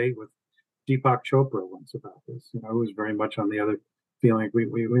big debate with Deepak Chopra once about this. Who was very much on the other, feeling like we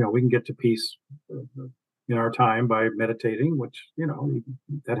can get to peace in our time by meditating, which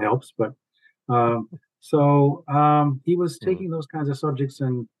that helps. But he was Mm. taking those kinds of subjects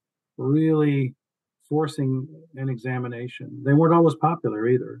and really forcing an examination. They weren't always popular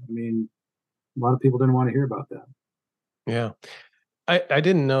either. I mean, a lot of people didn't want to hear about that. Yeah. I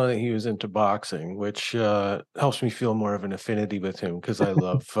didn't know that he was into boxing, which helps me feel more of an affinity with him, because I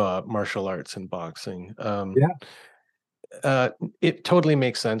love martial arts and boxing. Yeah, Uh, it totally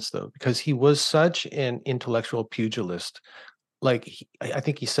makes sense, though, because he was such an intellectual pugilist. Like I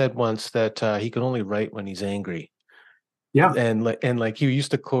think he said once that he could only write when he's angry. yeah, And he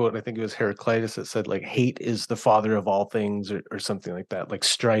used to quote, I think it was Heraclitus, that said, like, hate is the father of all things, or something like that. Like,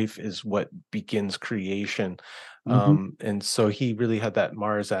 strife is what begins creation. hmm And so he really had that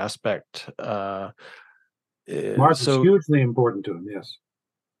Mars aspect. Mars was So hugely important to him. Yes,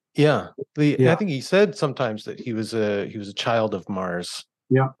 yeah, I yeah, think he said sometimes that he was a child of Mars.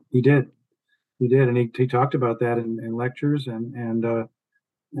 yeah. He did, and he talked about that in lectures, and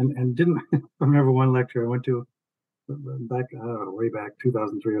didn't. I remember one lecture I went to back, way back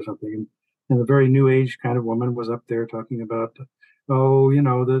 2003 or something, and a very new age kind of woman was up there talking about, oh,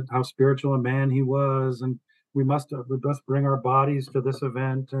 how spiritual a man he was, and we must bring our bodies to this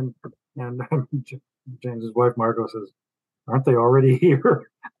event, and James's wife Margot says, aren't they already here?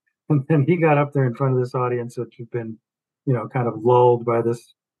 And then he got up there in front of this audience, which had been, kind of lulled by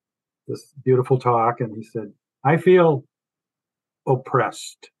this beautiful talk, and he said, I feel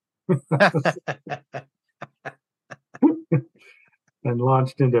oppressed, and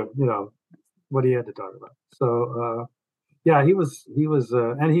launched into, what he had to talk about. So yeah, he was,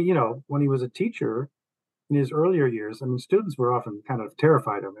 and when he was a teacher in his earlier years, I mean, students were often kind of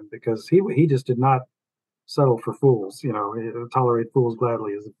terrified of him, because he just did not settle for fools. He tolerate fools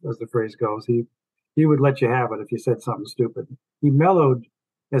gladly, as the phrase goes. He would let you have it if you said something stupid. He mellowed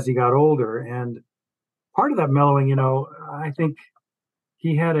as he got older, and part of that mellowing, I think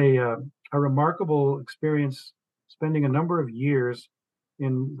he had a remarkable experience spending a number of years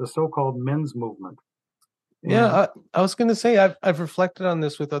in the so-called men's movement. And I was going to say I've reflected on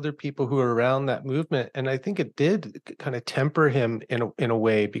this with other people who are around that movement, and I think it did kind of temper him in a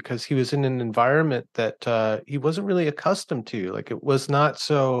way because he was in an environment that he wasn't really accustomed to. Like it was not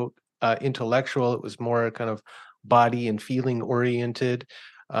so intellectual; it was more kind of body and feeling oriented.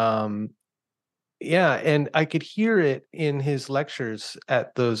 Um, yeah, and I could hear it in his lectures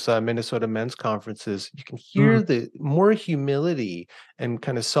at those Minnesota men's conferences. You can hear mm, the more humility and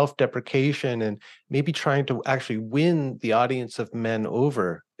kind of self-deprecation and maybe trying to actually win the audience of men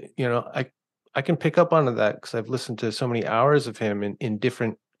over. You know, I can pick up on that because I've listened to so many hours of him in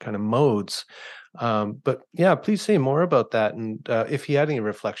different kind of modes. But yeah, please say more about that and if he had any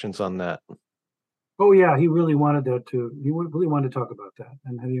reflections on that. oh yeah, he really wanted that to. Really wanted to talk about that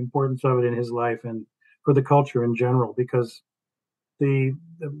and the importance of it in his life and for the culture in general. Because he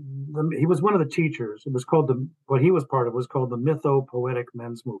was one of the teachers. It was called the what he was part of was called the mytho-poetic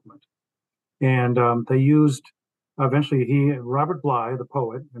men's movement, and they used eventually he Robert Bly, the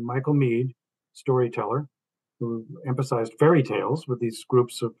poet, and Michael Meade, storyteller, who emphasized fairy tales with these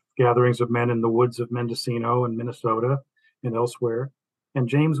groups of gatherings of men in the woods of Mendocino and Minnesota and elsewhere. And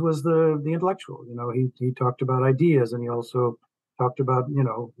James was the intellectual. You know, he talked about ideas, and he also talked about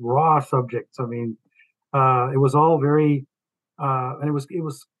raw subjects. I mean, it was all very and it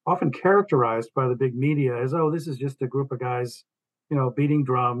was often characterized by the big media as, oh, this is just a group of guys, beating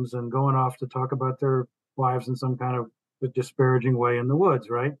drums and going off to talk about their wives in some kind of disparaging way in the woods,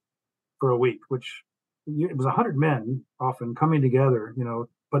 right? For a week, which it was 100 men often coming together,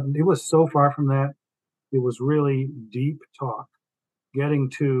 but it was so far from that. It was really deep talk, getting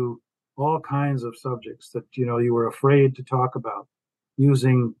to all kinds of subjects that you were afraid to talk about,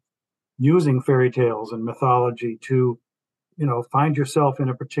 using fairy tales and mythology to find yourself in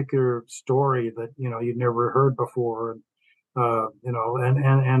a particular story that you'd never heard before,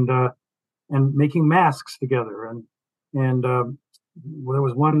 and making masks together, and there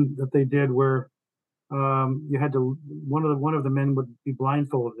was one that they did where you had to one of the men would be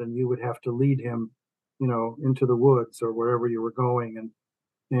blindfolded and you would have to lead him into the woods or wherever you were going,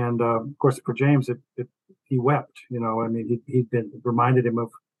 and of course for James he wept. I mean, he'd been reminded him of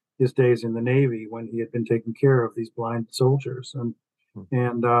his days in the Navy when he had been taking care of these blind soldiers, and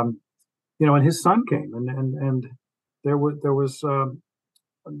his son came, and there was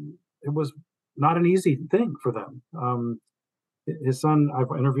it was not an easy thing for them. His son I've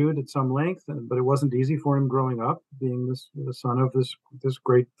interviewed at some length, but it wasn't easy for him growing up, being the son of this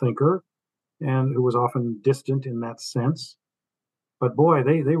great thinker, and who was often distant in that sense. But boy,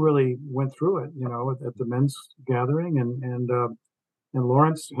 they really went through it, at the men's gathering, and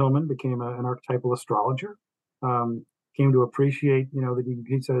Lawrence Hillman became an archetypal astrologer. Came to appreciate,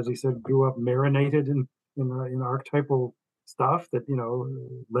 that he said, grew up marinated in archetypal stuff that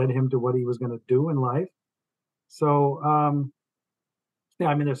led him to what he was going to do in life. So yeah,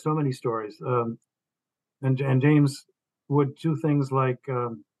 I mean, there's so many stories, and James would do things like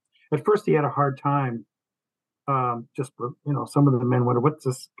at first he had a hard time. Just some of the men wondered, what's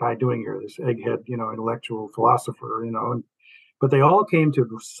this guy doing here? This egghead, intellectual philosopher, but they all came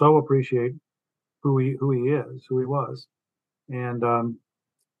to so appreciate who he was, and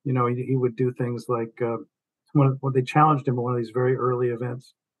he would do things like when they challenged him at one of these very early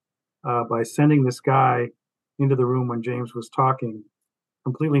events by sending this guy into the room when James was talking,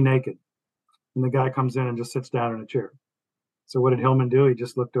 completely naked, and the guy comes in and just sits down in a chair. So what did Hillman do? He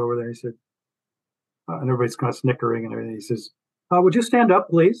just looked over there. And he said, and everybody's kind of snickering and everything. He says, "Would you stand up,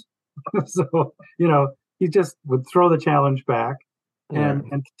 please?" So he just would throw the challenge back Yeah.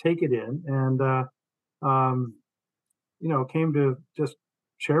 and take it in, and um, came to just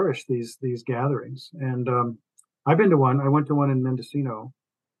cherish these gatherings. And I've been to one. I went to one in Mendocino,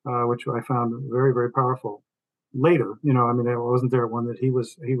 which I found very, very powerful. Later, I mean, I wasn't there at one that he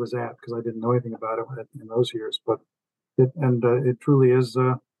was at because I didn't know anything about it in those years. But it truly is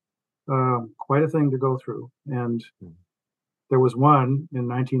quite a thing to go through. And there was one in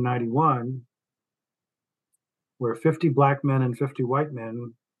 1991 where 50 black men and 50 white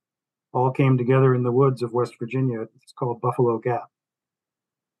men all came together in the woods of West Virginia. It's called Buffalo Gap.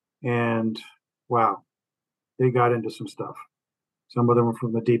 And wow, they got into some stuff. Some of them were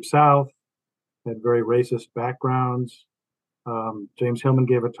from the Deep South, had very racist backgrounds. James Hillman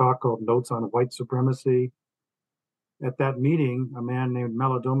gave a talk called Notes on White Supremacy. At that meeting, a man named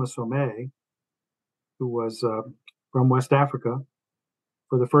Melodoma Somé, who was from West Africa,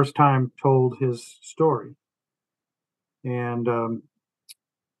 for the first time told his story. And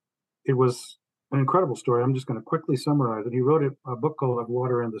it was an incredible story. I'm just going to quickly summarize it. He wrote a book called Of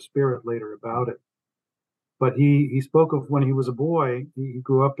Water and the Spirit later about it. But he spoke of when he was a boy. He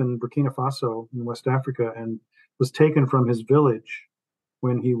grew up in Burkina Faso in West Africa and was taken from his village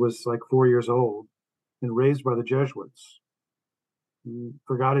when he was like 4 years old and raised by the Jesuits. He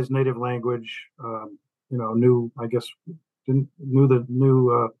forgot his native language. Knew, I guess, didn't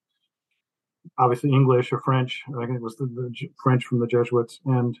knew obviously English or French. I think it was the French from the Jesuits.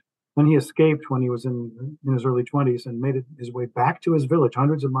 And then he escaped when he was in his early 20s and made his way back to his village,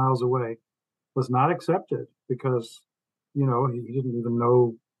 hundreds of miles away. Was not accepted because, he didn't even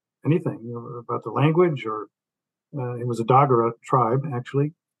know anything, about the language, or it was a Dagara tribe,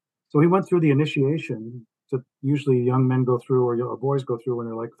 actually. So he went through the initiation that usually young men go through, or boys go through when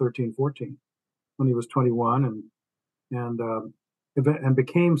they're like 13, 14, when he was 21, and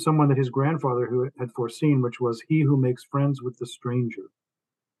became someone that his grandfather who had foreseen, which was he who makes friends with the stranger.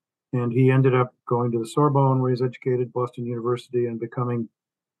 And he ended up going to the Sorbonne, where he's educated, Boston University, and becoming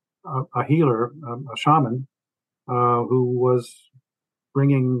a healer, a shaman, who was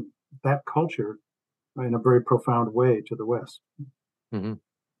bringing that culture in a very profound way to the West. Mm-hmm.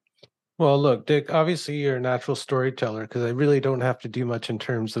 Well, look, Dick, obviously you're a natural storyteller, because I really don't have to do much in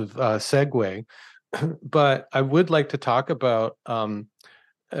terms of segue, but I would like to talk about both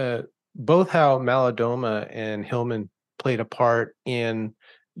how Malidoma and Hillman played a part in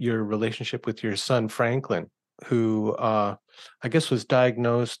your relationship with your son, Franklin, who I guess was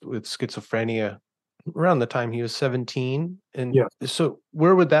diagnosed with schizophrenia around the time he was 17. And Yeah, so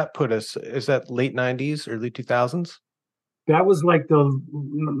where would that put us? Is that late 90s, early 2000s? that was like the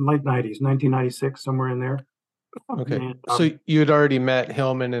late 90s, 1996, somewhere in there. Okay. And So you had already met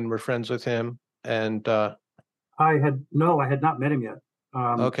Hillman and were friends with him. And I had not met him yet.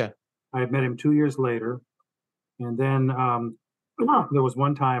 Um, okay. I had met him 2 years later. And then there was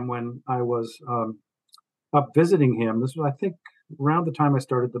one time when I was up visiting him. This was, I think, around the time I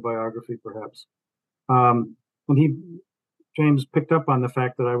started the biography, perhaps. And James picked up on the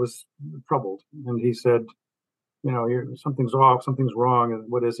fact that I was troubled, and he said, something's off, something's wrong, and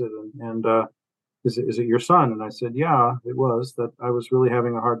what is it? And is it your son? And I said, yeah, it was. That I was really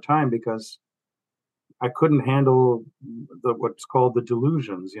having a hard time because I couldn't handle what's called the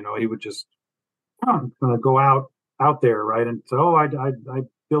delusions. He would just go out there, right, and say, oh, I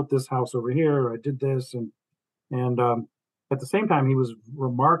built this house over here, I did this, and at the same time, he was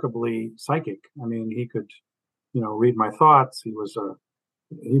remarkably psychic. I mean, he could, read my thoughts. He was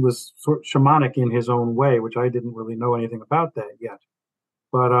sort of shamanic in his own way, which I didn't really know anything about that yet.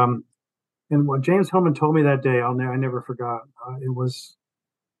 But and what James Hillman told me that day, I never forgot. It was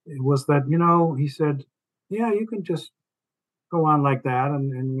that, he said, yeah, you can just go on like that,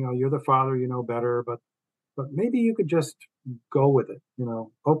 and you're the father, you know better, but maybe you could just go with it.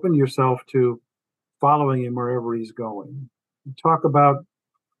 Open yourself to following him wherever he's going. Talk about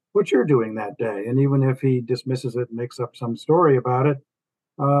what you're doing that day, and even if he dismisses it and makes up some story about it,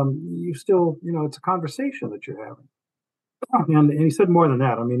 you still, it's a conversation that you're having. And he said more than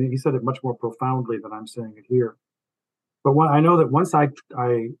that. I mean, he said it much more profoundly than I'm saying it here. But I know that once I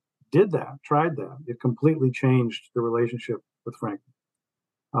did that, tried that, it completely changed the relationship with Frank.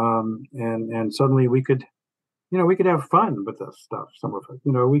 And suddenly we could have fun with this stuff. Some of it,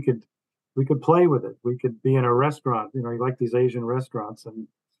 we could play with it. We could be in a restaurant. He liked these Asian restaurants. And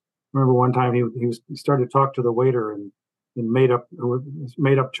I remember one time he started to talk to the waiter in made up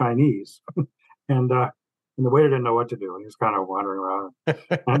Chinese, and the waiter didn't know what to do, and he was kind of wandering around.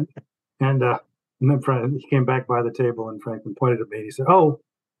 and and uh, and then he came back by the table, and Franklin pointed at me. And he said, "Oh,"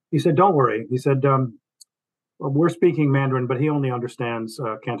 he said, "don't worry." He said, well, "We're speaking Mandarin, but he only understands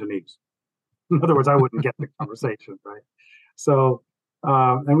Cantonese." In other words, I wouldn't get the conversation, right? So,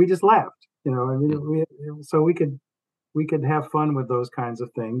 and we just laughed. I mean, so we could have fun with those kinds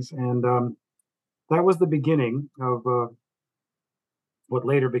of things, and that was the beginning of what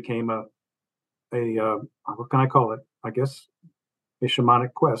later became a what can I call it? I guess a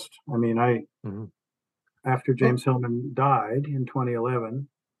shamanic quest. I mean, Mm-hmm. after Oh, James Hillman died in 2011,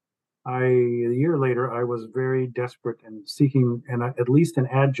 a year later, I was very desperate and seeking at least an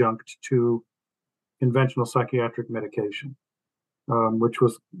adjunct to conventional psychiatric medication, which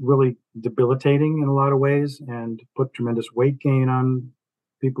was really debilitating in a lot of ways and put tremendous weight gain on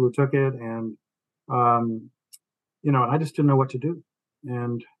people who took it. And, I just didn't know what to do.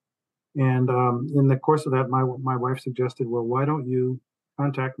 And in the course of that, my wife suggested, well, why don't you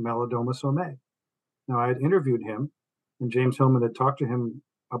contact Malidoma Somé? Now, I had interviewed him, and James Hillman had talked to him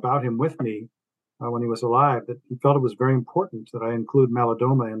about him with me when he was alive, that he felt it was very important that I include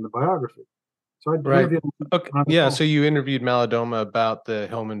Malidoma in the biography. So I right. interviewed him Okay. on the Yeah. phone. So you interviewed Malidoma about the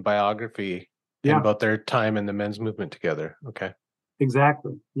Hillman biography and Yeah, about their time in the men's movement together. Okay.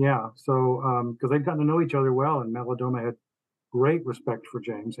 Exactly. Yeah. So, because they'd gotten to know each other well, and Melodoma had great respect for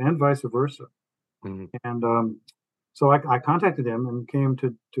James, and vice versa. Mhm. And so I contacted him and came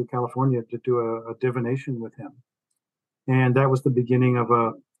to California to do a divination with him. And that was the beginning of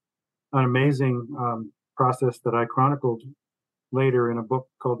an amazing process that I chronicled later in a book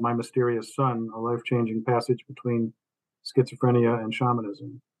called My Mysterious Son, a life-changing passage between schizophrenia and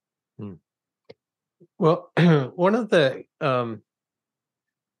shamanism. Mm. Well, one of the kind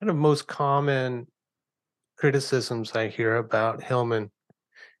of most common criticisms I hear about Hillman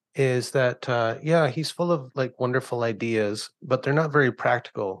is that yeah, he's full of like wonderful ideas, but they're not very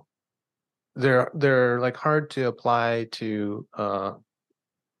practical. They're like hard to apply to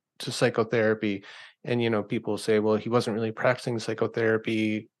psychotherapy. And people say, well, he wasn't really practicing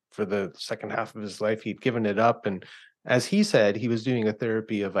psychotherapy for the second half of his life. He'd given it up, and as he said, he was doing a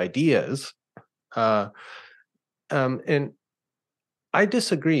therapy of ideas. Uh, and I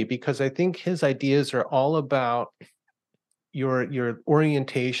disagree, because I think his ideas are all about your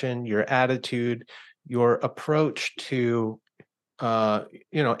orientation, your attitude, your approach to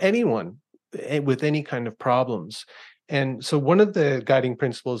anyone with any kind of problems. And so one of the guiding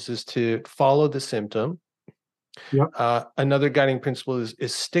principles is to follow the symptom. Yep. Another guiding principle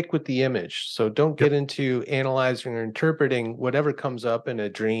is stick with the image. So don't Yep. get into analyzing or interpreting whatever comes up in a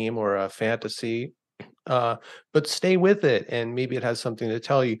dream or a fantasy, but stay with it, and maybe it has something to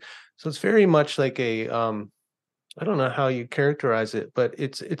tell you. So it's very much like a I don't know how you characterize it, but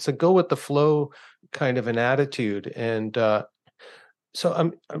it's a go with the flow kind of an attitude. And so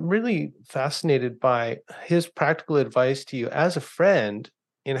I'm really fascinated by his practical advice to you as a friend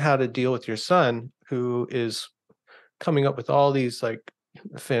in how to deal with your son, who is coming up with all these like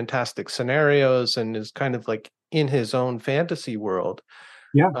fantastic scenarios and is kind of like in his own fantasy world.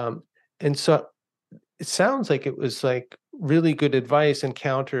 Yeah. Um, and so it sounds like it was like really good advice and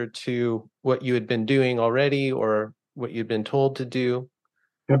counter to what you had been doing already or what you'd been told to do.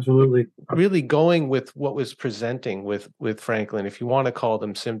 Absolutely. Really going with what was presenting with Franklin, if you want to call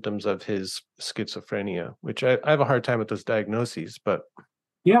them symptoms of his schizophrenia, which I have a hard time with those diagnoses, but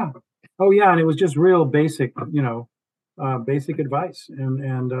Yeah. Oh, yeah. And it was just real basic, basic advice.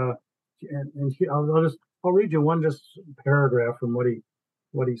 I'll read you one just paragraph from what he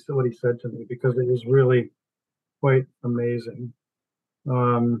said to me, because it was really quite amazing.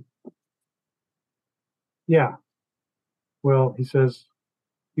 Um, yeah. Well, he says,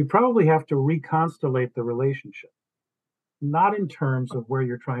 you probably have to reconstellate the relationship, not in terms of where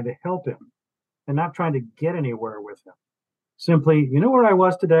you're trying to help him and not trying to get anywhere with him. Simply, you know where I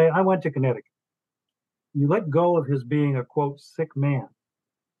was today? I went to Connecticut. You let go of his being a quote sick man.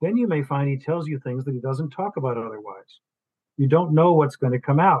 Then you may find he tells you things that he doesn't talk about otherwise. You don't know what's going to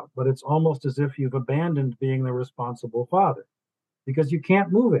come out, but it's almost as if you've abandoned being the responsible father because you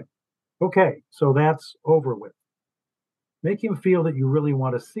can't move him. Okay, so that's over with. Make him feel that you really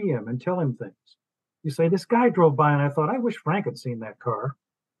want to see him and tell him things. You say, this guy drove by and I thought, I wish Frank had seen that car.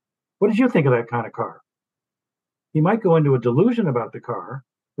 What did you think of that kind of car? He might go into a delusion about the car,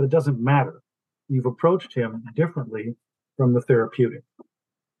 but it doesn't matter. You've approached him differently from the therapeutic.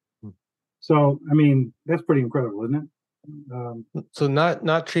 So, I mean, that's pretty incredible, isn't it? so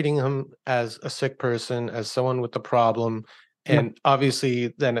not treating him as a sick person, as someone with a problem. Yeah, And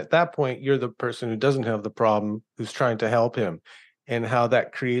obviously then at that point you're the person who doesn't have the problem, who's trying to help him, and how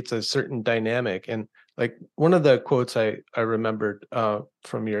that creates a certain dynamic. And like one of the quotes I remembered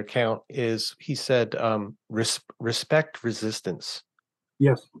from your account is he said, respect resistance,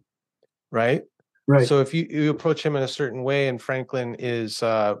 yes, right? right. So if you approach him in a certain way and Franklin is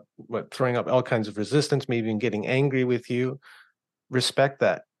throwing up all kinds of resistance, maybe even getting angry with you, respect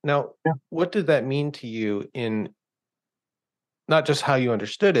that. Now, Yeah. what did that mean to you in not just how you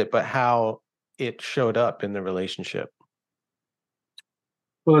understood it, but how it showed up in the relationship?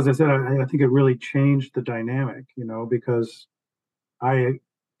 Well, as I said, I think it really changed the dynamic, because I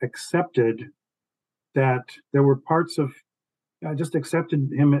accepted that there were parts of, I just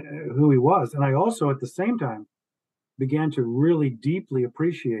accepted him who he was. And I also, at the same time, began to really deeply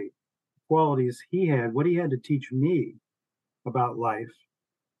appreciate qualities he had, what he had to teach me about life,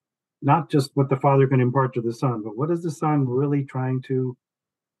 not just what the father can impart to the son, but what is the son really trying to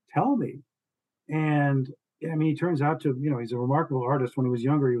tell me? And I mean, he turns out to, he's a remarkable artist. When he was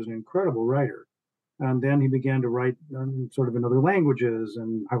younger, he was an incredible writer. And then he began to write sort of in other languages,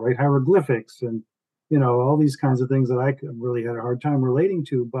 and I write hieroglyphics and, all these kinds of things that I really had a hard time relating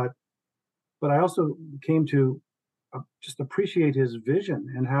to. But I also came to just appreciate his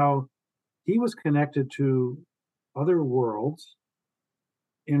vision and how he was connected to other worlds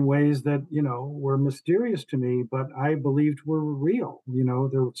in ways that, were mysterious to me, but I believed were real. They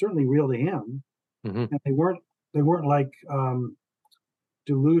were certainly real to him, Mm-hmm. and they weren't like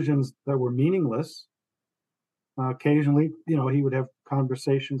delusions that were meaningless. Occasionally, he would have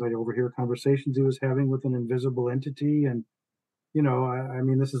conversations. I'd overhear conversations he was having with an invisible entity, and I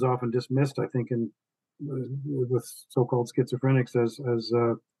mean, this is often dismissed, I think, in with so-called schizophrenics as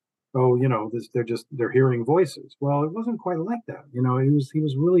oh, they're hearing voices. Well, it wasn't quite like that. He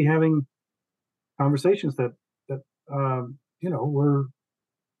was really having conversations that were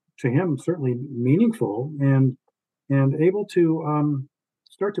to him certainly meaningful and able to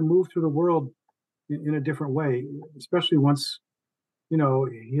start to move through the world in a different way, especially once he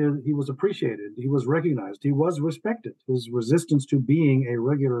was appreciated, he was recognized, he was respected. His resistance to being a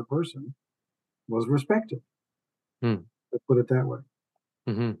regular person was respected. Mm. Let's put it that way.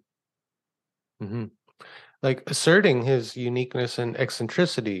 Mm-hmm. Mm-hmm. Like asserting his uniqueness and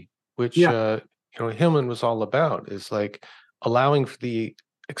eccentricity, which Yeah, Hillman was all about, is like allowing for the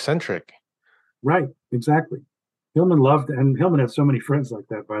eccentric. right, exactly. And Hillman had so many friends like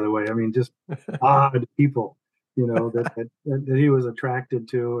that, by the way. I mean, just odd people, that he was attracted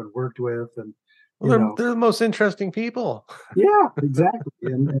to and worked with, and Well, they're the most interesting people. yeah,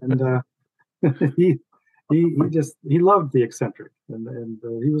 exactly. And he he loved the eccentric, and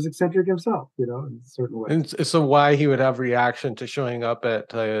he was eccentric himself, in a certain way. And so why he would have reaction to showing up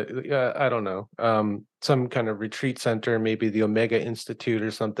at, I don't know, some kind of retreat center, maybe the Omega Institute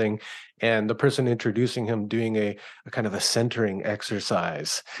or something, and the person introducing him doing a kind of a centering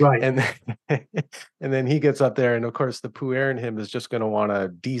exercise. Right. And then, and then he gets up there, and of course the puer in him is just going to want to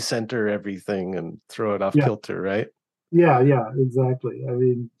decenter everything and throw it off Yeah. kilter, right? Yeah, exactly. I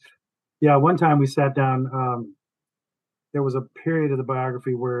mean, yeah, one time we sat down, there was a period of the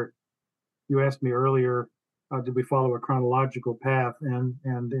biography where you asked me earlier, did we follow a chronological path? And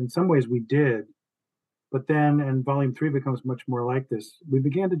in some ways we did. But then, and volume 3 becomes much more like this. We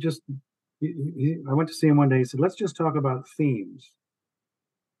began to just, I went to see him one day. He said, let's just talk about themes.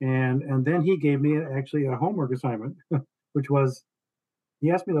 And then he gave me actually a homework assignment, which was, he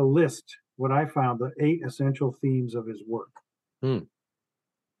asked me to list what I found the 8 essential themes of his work,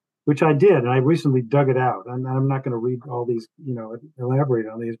 which I did. And I recently dug it out. And I'm not going to read all these, elaborate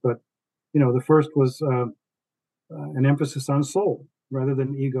on these, but, the first was an emphasis on soul rather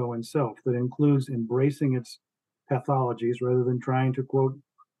than ego and self, that includes embracing its pathologies rather than trying to, quote,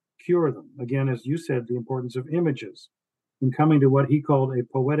 cure them. Again, as you said, the importance of images in coming to what he called a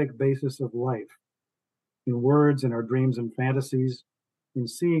poetic basis of life, in words, in our dreams and fantasies, in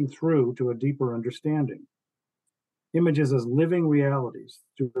seeing through to a deeper understanding. Images as living realities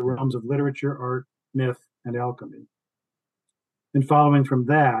through the realms of literature, art, myth, and alchemy. And following from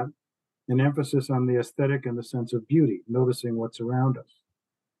that, an emphasis on the aesthetic and the sense of beauty, noticing what's around us.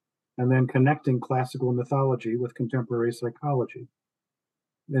 And then connecting classical mythology with contemporary psychology.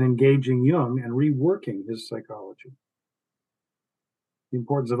 Then engaging Jung and reworking his psychology. The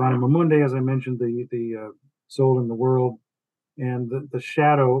importance of anima mundi, as I mentioned, the soul in the world, and the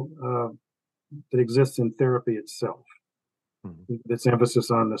shadow that exists in therapy itself. Mm-hmm. Its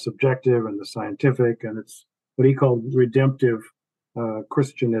emphasis on the subjective and the scientific, and it's what he called redemptive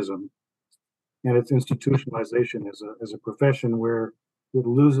Christianism, and its institutionalization as a profession where it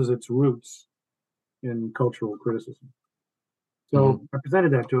loses its roots in cultural criticism. So I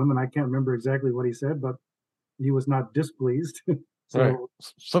presented that to him, and I can't remember exactly what he said, but he was not displeased. So right.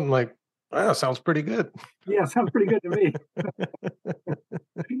 Something like, "Wow, sounds pretty good." Yeah, sounds pretty good to me.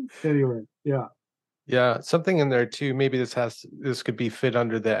 Anyway, yeah. Yeah, something in there too. Maybe this could be fit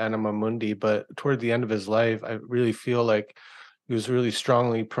under the anima mundi, but toward the end of his life, I really feel like he was really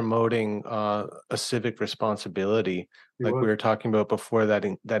strongly promoting a civic responsibility, like we were talking about before, that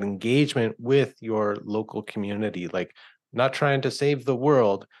engagement with your local community, like not trying to save the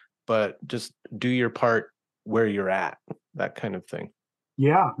world, but just do your part where you're at, that kind of thing.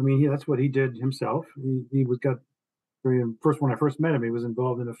 Yeah, I mean, that's what he did himself. He was got when I first met him, he was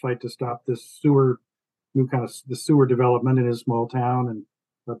involved in a fight to stop this the sewer development in his small town,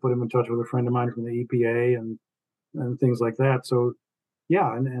 and put him in touch with a friend of mine from the EPA and things like that. So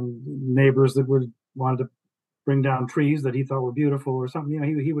yeah, and neighbors that wanted to bring down trees that he thought were beautiful or something,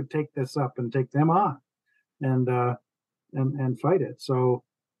 he would take this up and take them on and fight it. So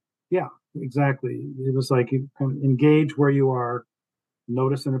yeah, exactly. It was like you can engage where you are,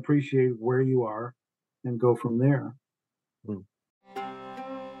 notice and appreciate where you are, and go from there.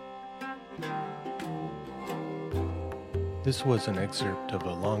 This was an excerpt of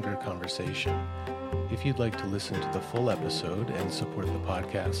a longer conversation. If you'd like to listen to the full episode and support the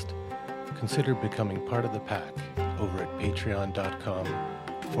podcast, consider becoming part of the pack over at patreon.com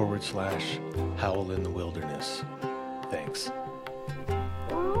 // Howl in the Wilderness. Thanks.